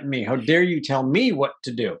you threaten me? How dare you tell me what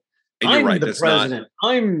to do? And I'm the president.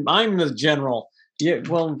 I'm the general. Yeah,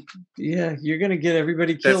 well, you're going to get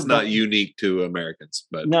everybody killed. That's not unique to Americans,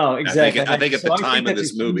 but no, exactly. I think at the time of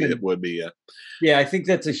this movie, it would be. Yeah, I think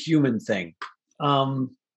that's a human thing.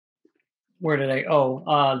 Where did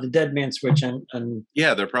the dead man switch and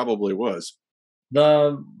yeah, there probably was.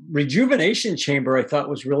 The rejuvenation chamber I thought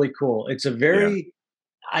was really cool. It's a very,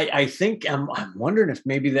 I think I'm wondering if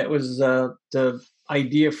maybe that was the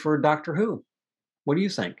idea for Doctor Who. What do you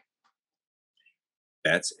think?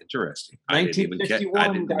 That's interesting. I did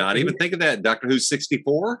not even think of that. Doctor Who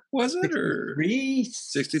 64, was it?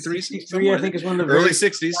 63, I think is when the early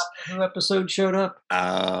 60s Doctor Who episode showed up.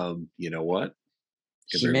 You know what?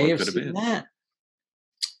 She may have seen that.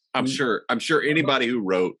 I'm sure anybody who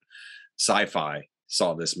wrote sci-fi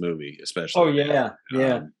saw this movie, especially. Oh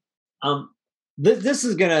yeah. This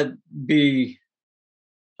is gonna be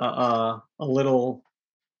a little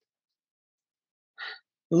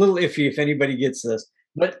iffy if anybody gets this.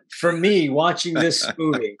 But for me, watching this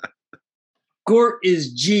movie, Gort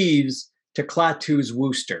is Jeeves to Klaatu's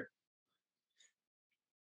Wooster.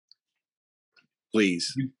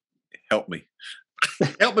 Please help me.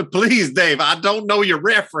 Help me, please, Dave. I don't know your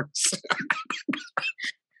reference.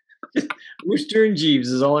 Wooster and Jeeves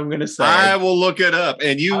is all I'm going to say. I will look it up.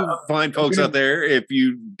 And you fine folks out there, if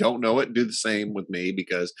you don't know it, do the same with me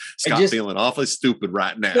because Scott's feeling awfully stupid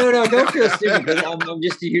right now. No, don't feel stupid. Because I'm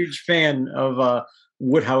just a huge fan of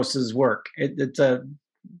Woodhouse's work. It's a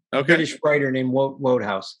British writer named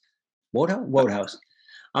Wodehouse. Wodehouse.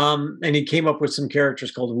 And he came up with some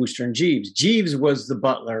characters called Wooster and Jeeves. Jeeves was the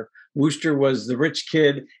butler. Wooster was the rich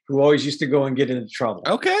kid who always used to go and get into trouble.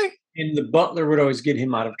 Okay. And the butler would always get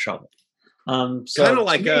him out of trouble. So kind of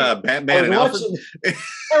like Batman and Alfred.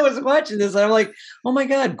 I was watching this and I'm like, oh my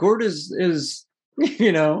God, Gort is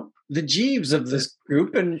the Jeeves of this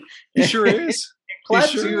group. And he sure is.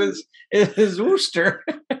 Klaatu is Wooster.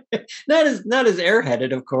 not as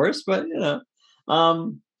airheaded, of course, but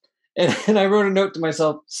and I wrote a note to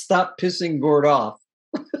myself, stop pissing Gort off.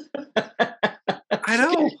 I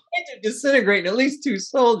know. Disintegrating at least 2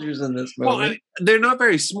 soldiers in this movie. Well, they're not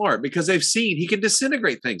very smart because they've seen he can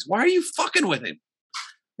disintegrate things. Why are you fucking with him?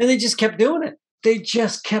 And they just kept doing it.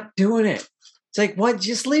 It's like, what?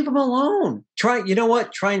 Just leave him alone. You know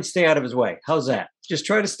what? Try and stay out of his way. How's that? Just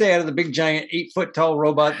try to stay out of the big, giant, 8-foot tall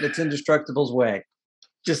robot that's indestructible's way.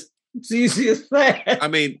 Just, it's easy as that. I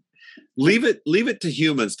mean, leave it to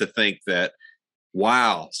humans to think that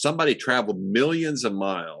wow, somebody traveled millions of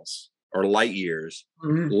miles or light years,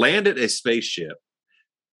 landed a spaceship.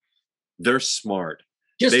 They're smart.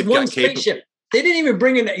 Just one spaceship. They didn't even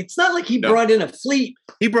bring in. It's not like he brought in a fleet.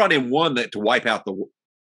 He brought in one to wipe out the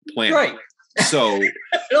planet. Right. So it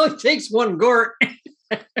only takes one Gort.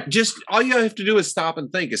 Just all you have to do is stop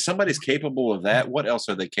and think: if somebody's capable of that, what else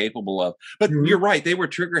are they capable of? But you're right; they were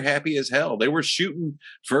trigger happy as hell. They were shooting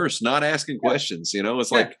first, not asking questions. You know,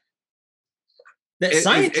 it's like the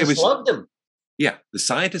scientists loved him. Yeah, the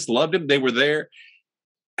scientists loved him. They were there.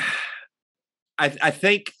 I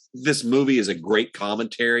think this movie is a great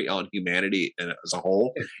commentary on humanity as a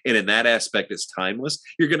whole, and in that aspect, it's timeless.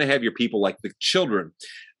 You're going to have your people like the children,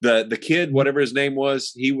 the kid, whatever his name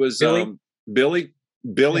was. He was Billy.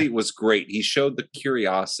 Billy was great. He showed the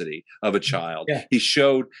curiosity of a child. Yeah. He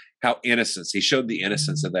showed he showed the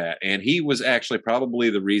innocence of that. And he was actually probably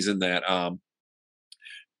the reason that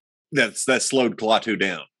that slowed Klaatu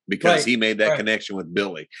down, because he made that connection with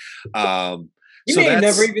Billy. He may have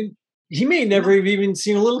never even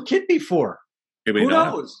seen a little kid before. Who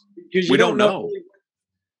knows? Because we don't know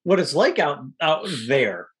what it's like out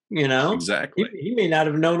there. You know, exactly. He may not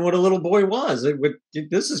have known what a little boy was.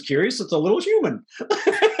 This is curious. It's a little human.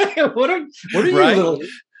 what are you little?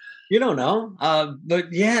 You don't know.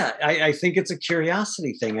 But yeah, I think it's a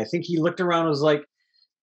curiosity thing. I think he looked around and was like,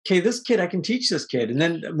 "Okay, this kid, I can teach this kid." And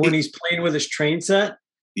then when he's playing with his train set,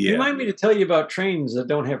 remind me to tell you about trains that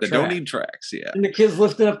don't have don't need tracks. Yeah. And the kid's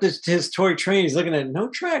lifting up his toy train. He's looking at no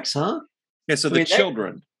tracks, huh? Yeah. So the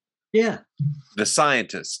children. The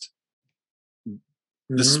scientist.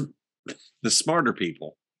 The smarter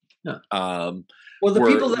people. Well, the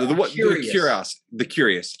people that are curious. The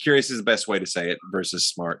curious is the best way to say it versus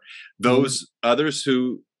smart. Those others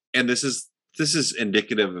who, and this is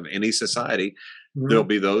indicative of any society. There'll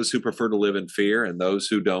be those who prefer to live in fear and those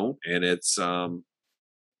who don't. And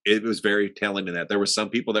it was very telling in that there were some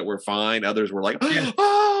people that were fine. Others were like,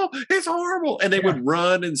 oh, it's horrible. And they would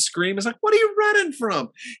run and scream. It's like, what are you running from?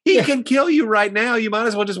 He can kill you right now. You might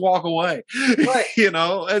as well just walk away. Right. You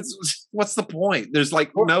know, what's the point? There's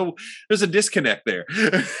there's a disconnect there.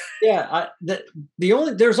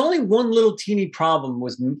 There's only one little teeny problem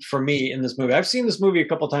for me in this movie. I've seen this movie a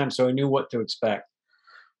couple times, so I knew what to expect.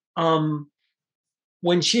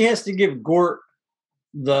 When she has to give Gort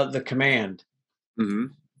the command,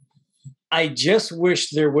 I just wish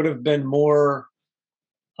there would have been more,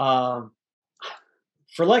 for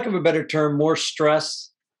lack of a better term, more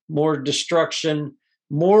stress, more destruction,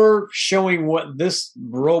 more showing what this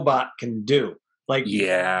robot can do. Like,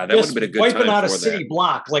 that would have been a good wiping time out a for city that.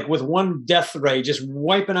 block, like with one death ray, just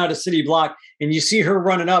wiping out a city block, and you see her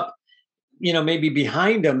running up, maybe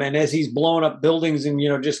behind him, and as he's blowing up buildings and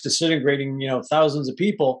just disintegrating, thousands of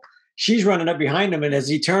people. She's running up behind him, and as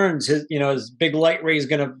he turns, his big light ray is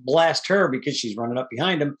going to blast her because she's running up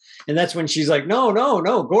behind him. And that's when she's like, "No,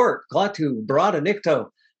 Gort, Klaatu, Barada Nikto,"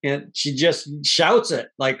 and she just shouts it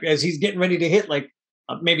like as he's getting ready to hit, like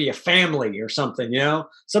maybe a family or something,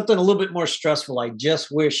 something a little bit more stressful. I just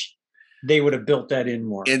wish they would have built that in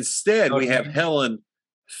more. Instead, we have Helen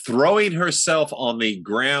throwing herself on the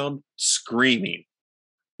ground, screaming,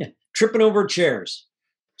 tripping over chairs.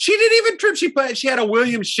 She didn't even trip. She had a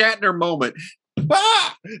William Shatner moment.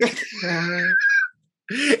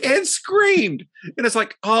 And screamed. And it's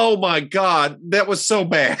like, oh my God, that was so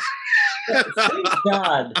bad. Thank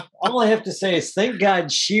God. All I have to say is thank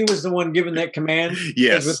God she was the one giving that command.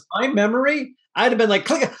 Yes. With my memory, I'd have been like,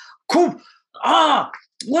 click, cool.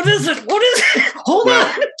 What is it? Hold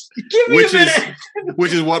on. Give me a minute.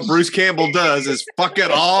 Which is what Bruce Campbell does, is fuck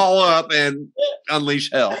it all up and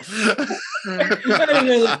unleash hell.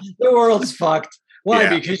 The world's fucked.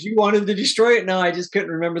 Why? Because you wanted to destroy it? No, I just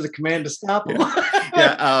couldn't remember the command to stop him.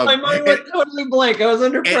 My mind went totally blank. I was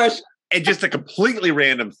under pressure. And just a completely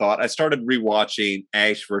random thought, I started rewatching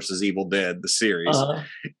Ash versus Evil Dead, the series.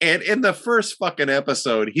 And in the first fucking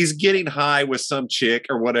episode, he's getting high with some chick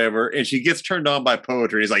or whatever, and she gets turned on by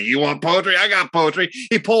poetry. He's like, you want poetry? I got poetry.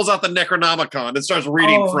 He pulls out the Necronomicon and starts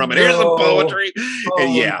reading from it. Here's some poetry.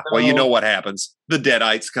 And well, you know what happens. The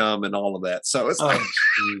Deadites come and all of that. So it's like,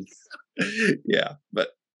 but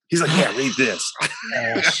he's like, read this.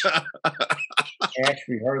 Ash,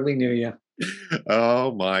 we hardly knew you.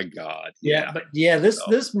 Oh my God. But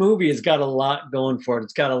this movie has got a lot going for it.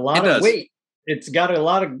 It's got a lot of weight. It's got a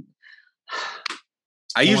lot of.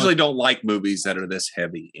 I usually don't like movies that are this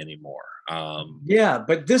heavy anymore.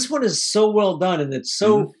 But this one is so well done, and it's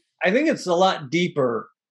so. I think it's a lot deeper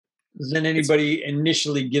than anybody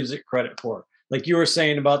initially gives it credit for. Like you were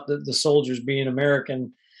saying about the soldiers being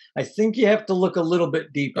American, I think you have to look a little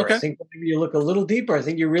bit deeper. Okay. I think maybe you look a little deeper, I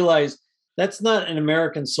think you realize That's not an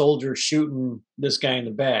American soldier shooting this guy in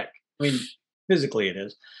the back. I mean, physically it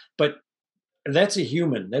is, but that's a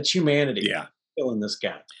human. That's humanity. Yeah, killing this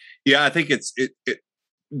guy. Yeah, I think it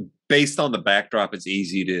based on the backdrop, it's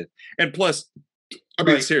easy to, and plus, I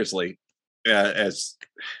mean, seriously, as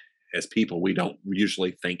people, we don't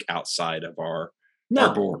usually think outside of our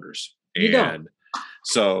borders, and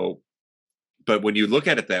so, but when you look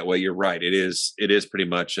at it that way, you're right. It is pretty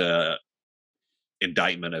much a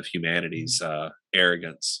indictment of humanity's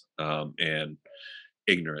arrogance and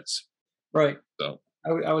ignorance. Right. So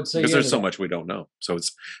I would say because there's so much we don't know. So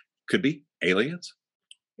it's could be aliens.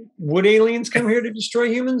 Would aliens come here to destroy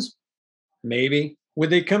humans? Maybe. Would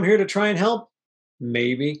they come here to try and help?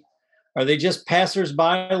 Maybe. Are they just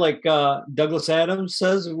passersby, like Douglas Adams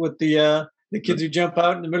says, with the kids who jump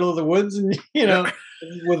out in the middle of the woods and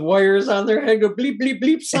with wires on their head, go bleep bleep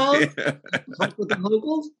bleep sound with the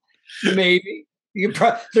locals? Maybe.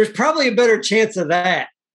 There's probably a better chance of that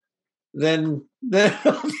than the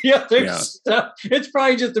other stuff. It's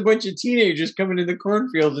probably just a bunch of teenagers coming in the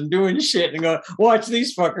cornfields and doing shit and going, watch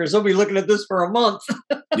these fuckers. They'll be looking at this for a month.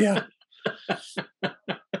 Yeah.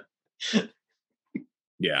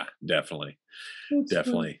 Yeah, definitely.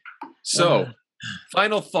 Definitely. So,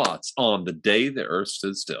 final thoughts on The Day the Earth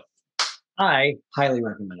Stood Still. I highly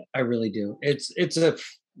recommend it. I really do. It's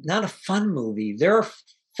not a fun movie. There are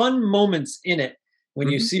fun moments in it when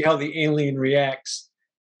you see how the alien reacts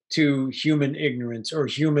to human ignorance or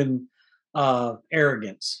human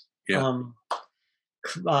arrogance. Yeah.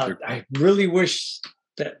 I really wish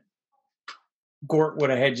that Gort would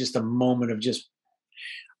have had just a moment of just.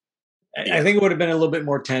 I think it would have been a little bit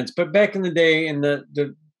more tense. But back in the day, in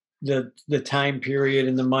the time period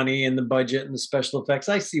and the money and the budget and the special effects,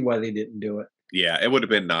 I see why they didn't do it. Yeah, it would have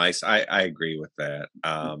been nice. I agree with that.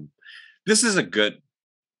 This is a good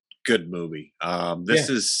movie. This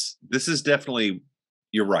is definitely.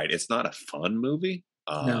 You're right. It's not a fun movie.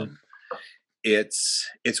 No.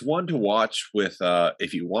 It's one to watch with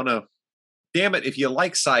if you want to. Damn it! If you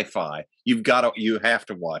like sci-fi, you have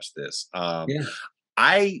to watch this.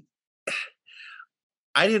 I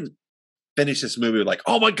didn't finish this movie like,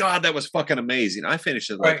 oh my god, that was fucking amazing. I finished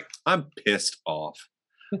it like, I'm pissed off.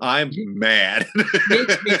 I'm mad.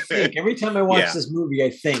 Makes me think. Every time I watch this movie, I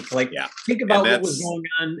think think about what was going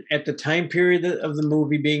on at the time period of the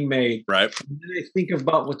movie being made. Right. And then I think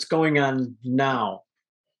about what's going on now.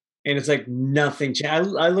 And it's like nothing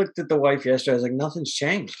changed. I looked at the wife yesterday. I was like, nothing's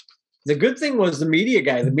changed. The good thing was the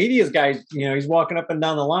media's guy, he's walking up and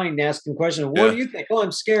down the line asking questions. What do you think? Oh,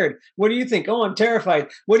 I'm scared. What do you think? Oh, I'm terrified.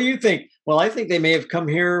 What do you think? Well, I think they may have come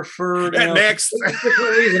here for next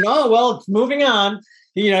different reason. Oh, well, moving on.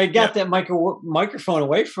 He got that microphone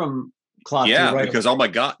away from Klaatu. Yeah, because oh my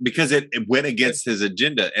god, because it went against his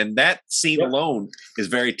agenda, and that scene alone is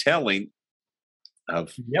very telling.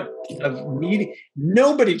 Of media.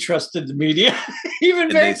 Nobody trusted the media. Even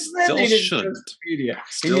back then, they didn't trust the media.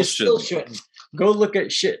 Still shouldn't. Go look at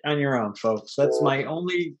shit on your own, folks. That's my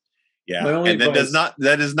only. Yeah, and that does not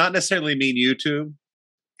necessarily mean YouTube.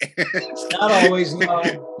 Not always.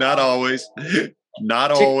 No. Not always. Not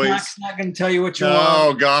TikTok's always. Not going to tell you what you want.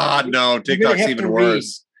 Oh God, no! TikTok's even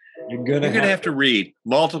worse. You're going to have to read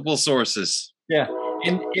multiple sources. Yeah,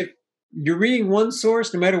 and if you're reading one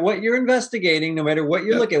source, no matter what you're investigating, no matter what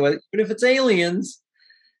you're looking at, even if it's aliens,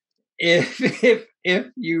 if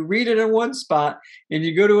you read it in one spot and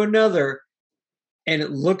you go to another and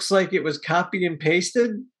it looks like it was copy and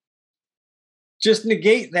pasted, just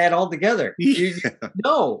negate that altogether.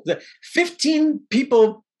 No, the 15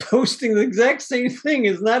 people posting the exact same thing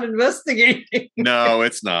is not investigating. No,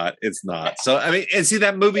 it's not. It's not. So I mean, and see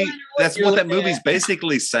that movie. That's what that movie's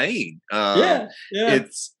basically saying.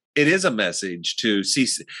 It is a message to see,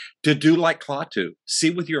 to do like Klaatu, see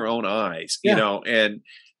with your own eyes, and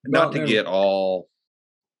not to get all,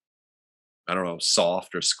 I don't know,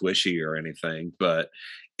 soft or squishy or anything, but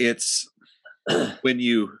it's when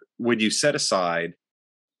you set aside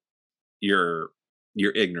your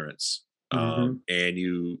ignorance, and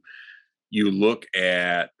you look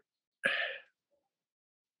at,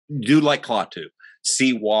 do like Klaatu.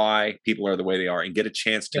 See why people are the way they are and get a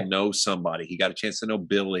chance to know somebody. He got a chance to know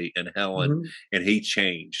Billy and Helen, and he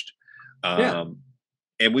changed. And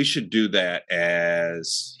we should do that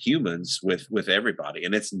as humans with everybody.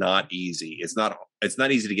 And it's not easy. It's not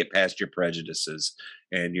easy to get past your prejudices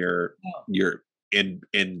and your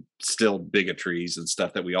instilled bigotries and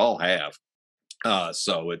stuff that we all have.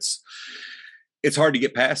 So it's hard to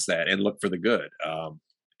get past that and look for the good.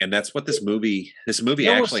 And that's what this movie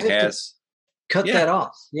actually has. Cut that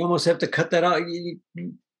off. You almost have to cut that out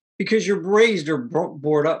because you're raised or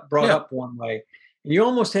brought up one way, You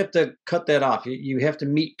almost have to cut that off. You have to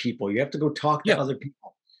meet people. You have to go talk to other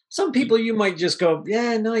people. Some people you might just go,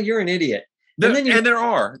 yeah, no, you're an idiot. And then there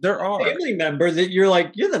are family member that you're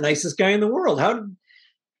like, you're the nicest guy in the world. How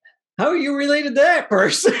are you related to that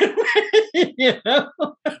person? You know?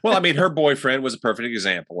 Well, I mean, her boyfriend was a perfect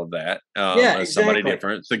example of that. Exactly. Somebody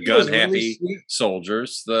different. The gun-happy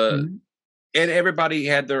soldiers. And everybody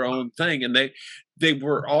had their own thing, and they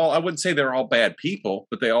were all. I wouldn't say they're all bad people,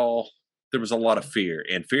 but there was a lot of fear,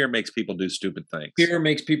 and fear makes people do stupid things. Fear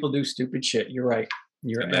makes people do stupid shit. You're right.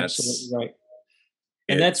 You're absolutely right.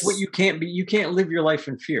 And that's what you can't be. You can't live your life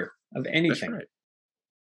in fear of anything. That's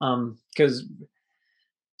right. Because,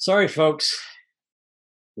 sorry, folks,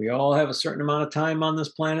 we all have a certain amount of time on this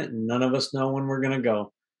planet, and none of us know when we're going to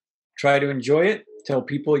go. Try to enjoy it. Tell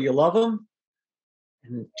people you love them,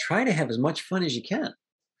 and try to have as much fun as you can.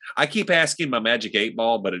 I keep asking my Magic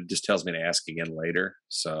 8-Ball, but it just tells me to ask again later.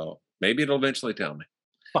 So maybe it'll eventually tell me.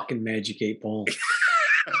 Fucking Magic 8-Ball.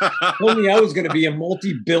 Told me I was going to be a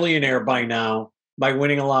multi-billionaire by now by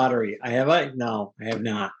winning a lottery. No, I have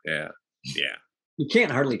not. Yeah. You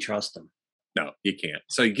can't hardly trust them. No, you can't.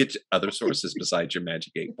 So you get other sources besides your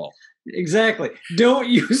Magic 8-Ball. Exactly. Don't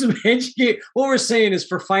use Magic 8. What we're saying is,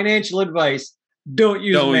 for financial advice, don't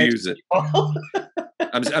use it.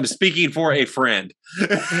 I'm speaking for a friend.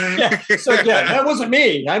 That wasn't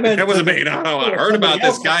me. That wasn't me. No, I heard about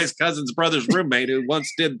this guy's cousin's brother's roommate who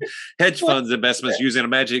once did hedge funds investments using a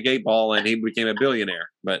Magic 8-Ball, and he became a billionaire.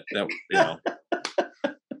 But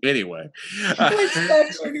anyway, my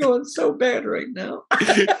stocks are going so bad right now.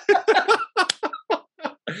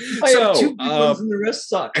 I have 2 big ones and the rest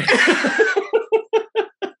suck.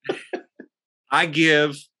 I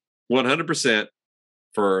give 100%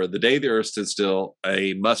 for The Day the Earth Stood Still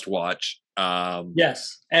a must-watch.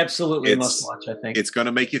 Yes, absolutely must-watch, I think. It's going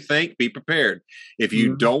to make you think. Be prepared. If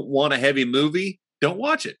you don't want a heavy movie, don't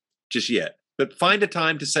watch it just yet. But find a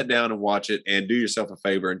time to sit down and watch it and do yourself a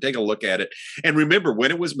favor and take a look at it. And remember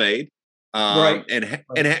when it was made. Right. And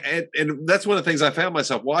that's one of the things I found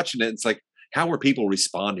myself watching it. It's like, how were people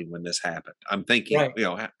responding when this happened? I'm thinking,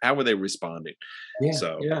 how were they responding?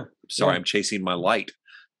 Sorry, I'm chasing my light.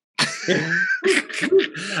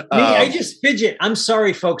 I just fidget. I'm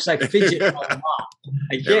sorry, folks. I fidget a lot.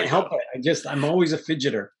 I can't help it. I'm always a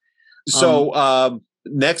fidgeter. So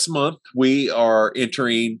next month we are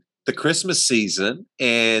entering the Christmas season,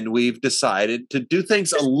 and we've decided to do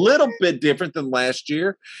things a little bit different than last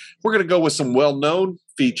year. We're going to go with some well-known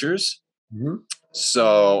features. Mm-hmm.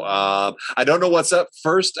 So I don't know what's up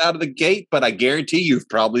first out of the gate, but I guarantee you've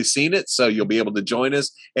probably seen it, so you'll be able to join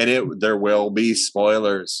us, and there will be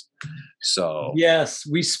spoilers. So yes,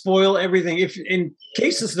 we spoil everything. If in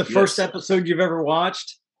case this is the first episode you've ever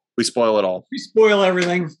watched, we spoil it all. We spoil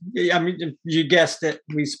everything. I mean, you guessed it.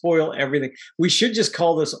 We spoil everything. We should just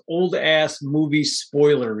call this old ass movie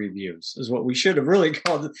spoiler reviews, is what we should have really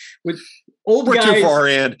called it. With old We're guys, too far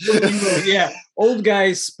in. Old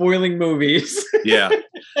guys spoiling movies. Yeah.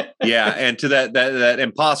 And to that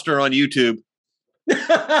imposter on YouTube,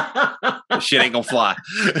 shit ain't gonna fly.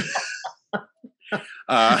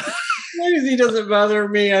 As long as he doesn't bother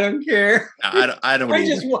me, I don't care. I don't.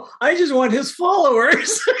 I just want his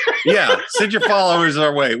followers. Yeah, send your followers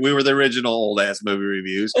our way. We were the original old ass movie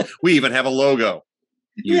reviews. We even have a logo.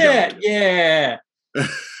 Yeah.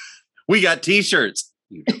 We got T-shirts.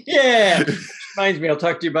 Yeah. Reminds me, I'll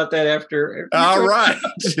talk to you about that after. All right.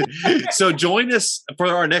 So join us for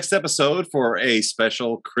our next episode for a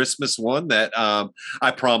special Christmas one that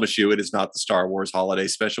I promise you, it is not the Star Wars holiday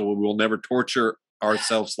special. We will never torture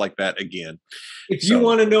ourselves like that again. If you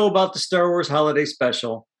want to know about the Star Wars holiday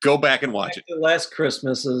special, go back and watch it. The last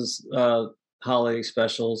Christmas's holiday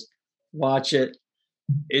specials, watch it.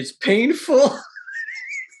 It's painful.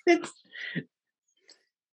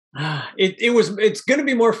 It's going to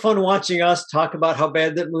be more fun watching us talk about how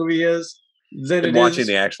bad that movie is than it watching is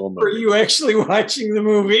the actual movie. For you actually watching the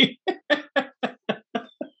movie.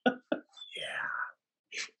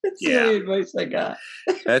 That's the only advice I got.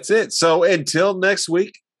 That's it. So until next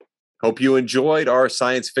week, hope you enjoyed our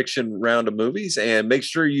science fiction round of movies, and make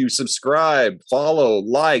sure you subscribe, follow,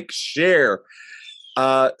 like, share.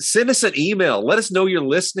 Send us an email. Let us know you're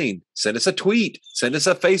listening. Send us a tweet. Send us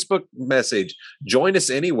a Facebook message. Join us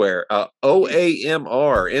anywhere.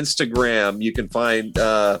 OAMR Instagram. You can find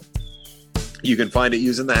it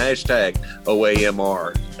using the hashtag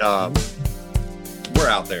OAMR. We're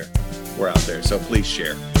out there. So please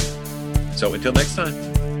share. So until next time.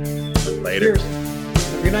 Later.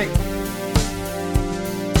 Cheers. Good night.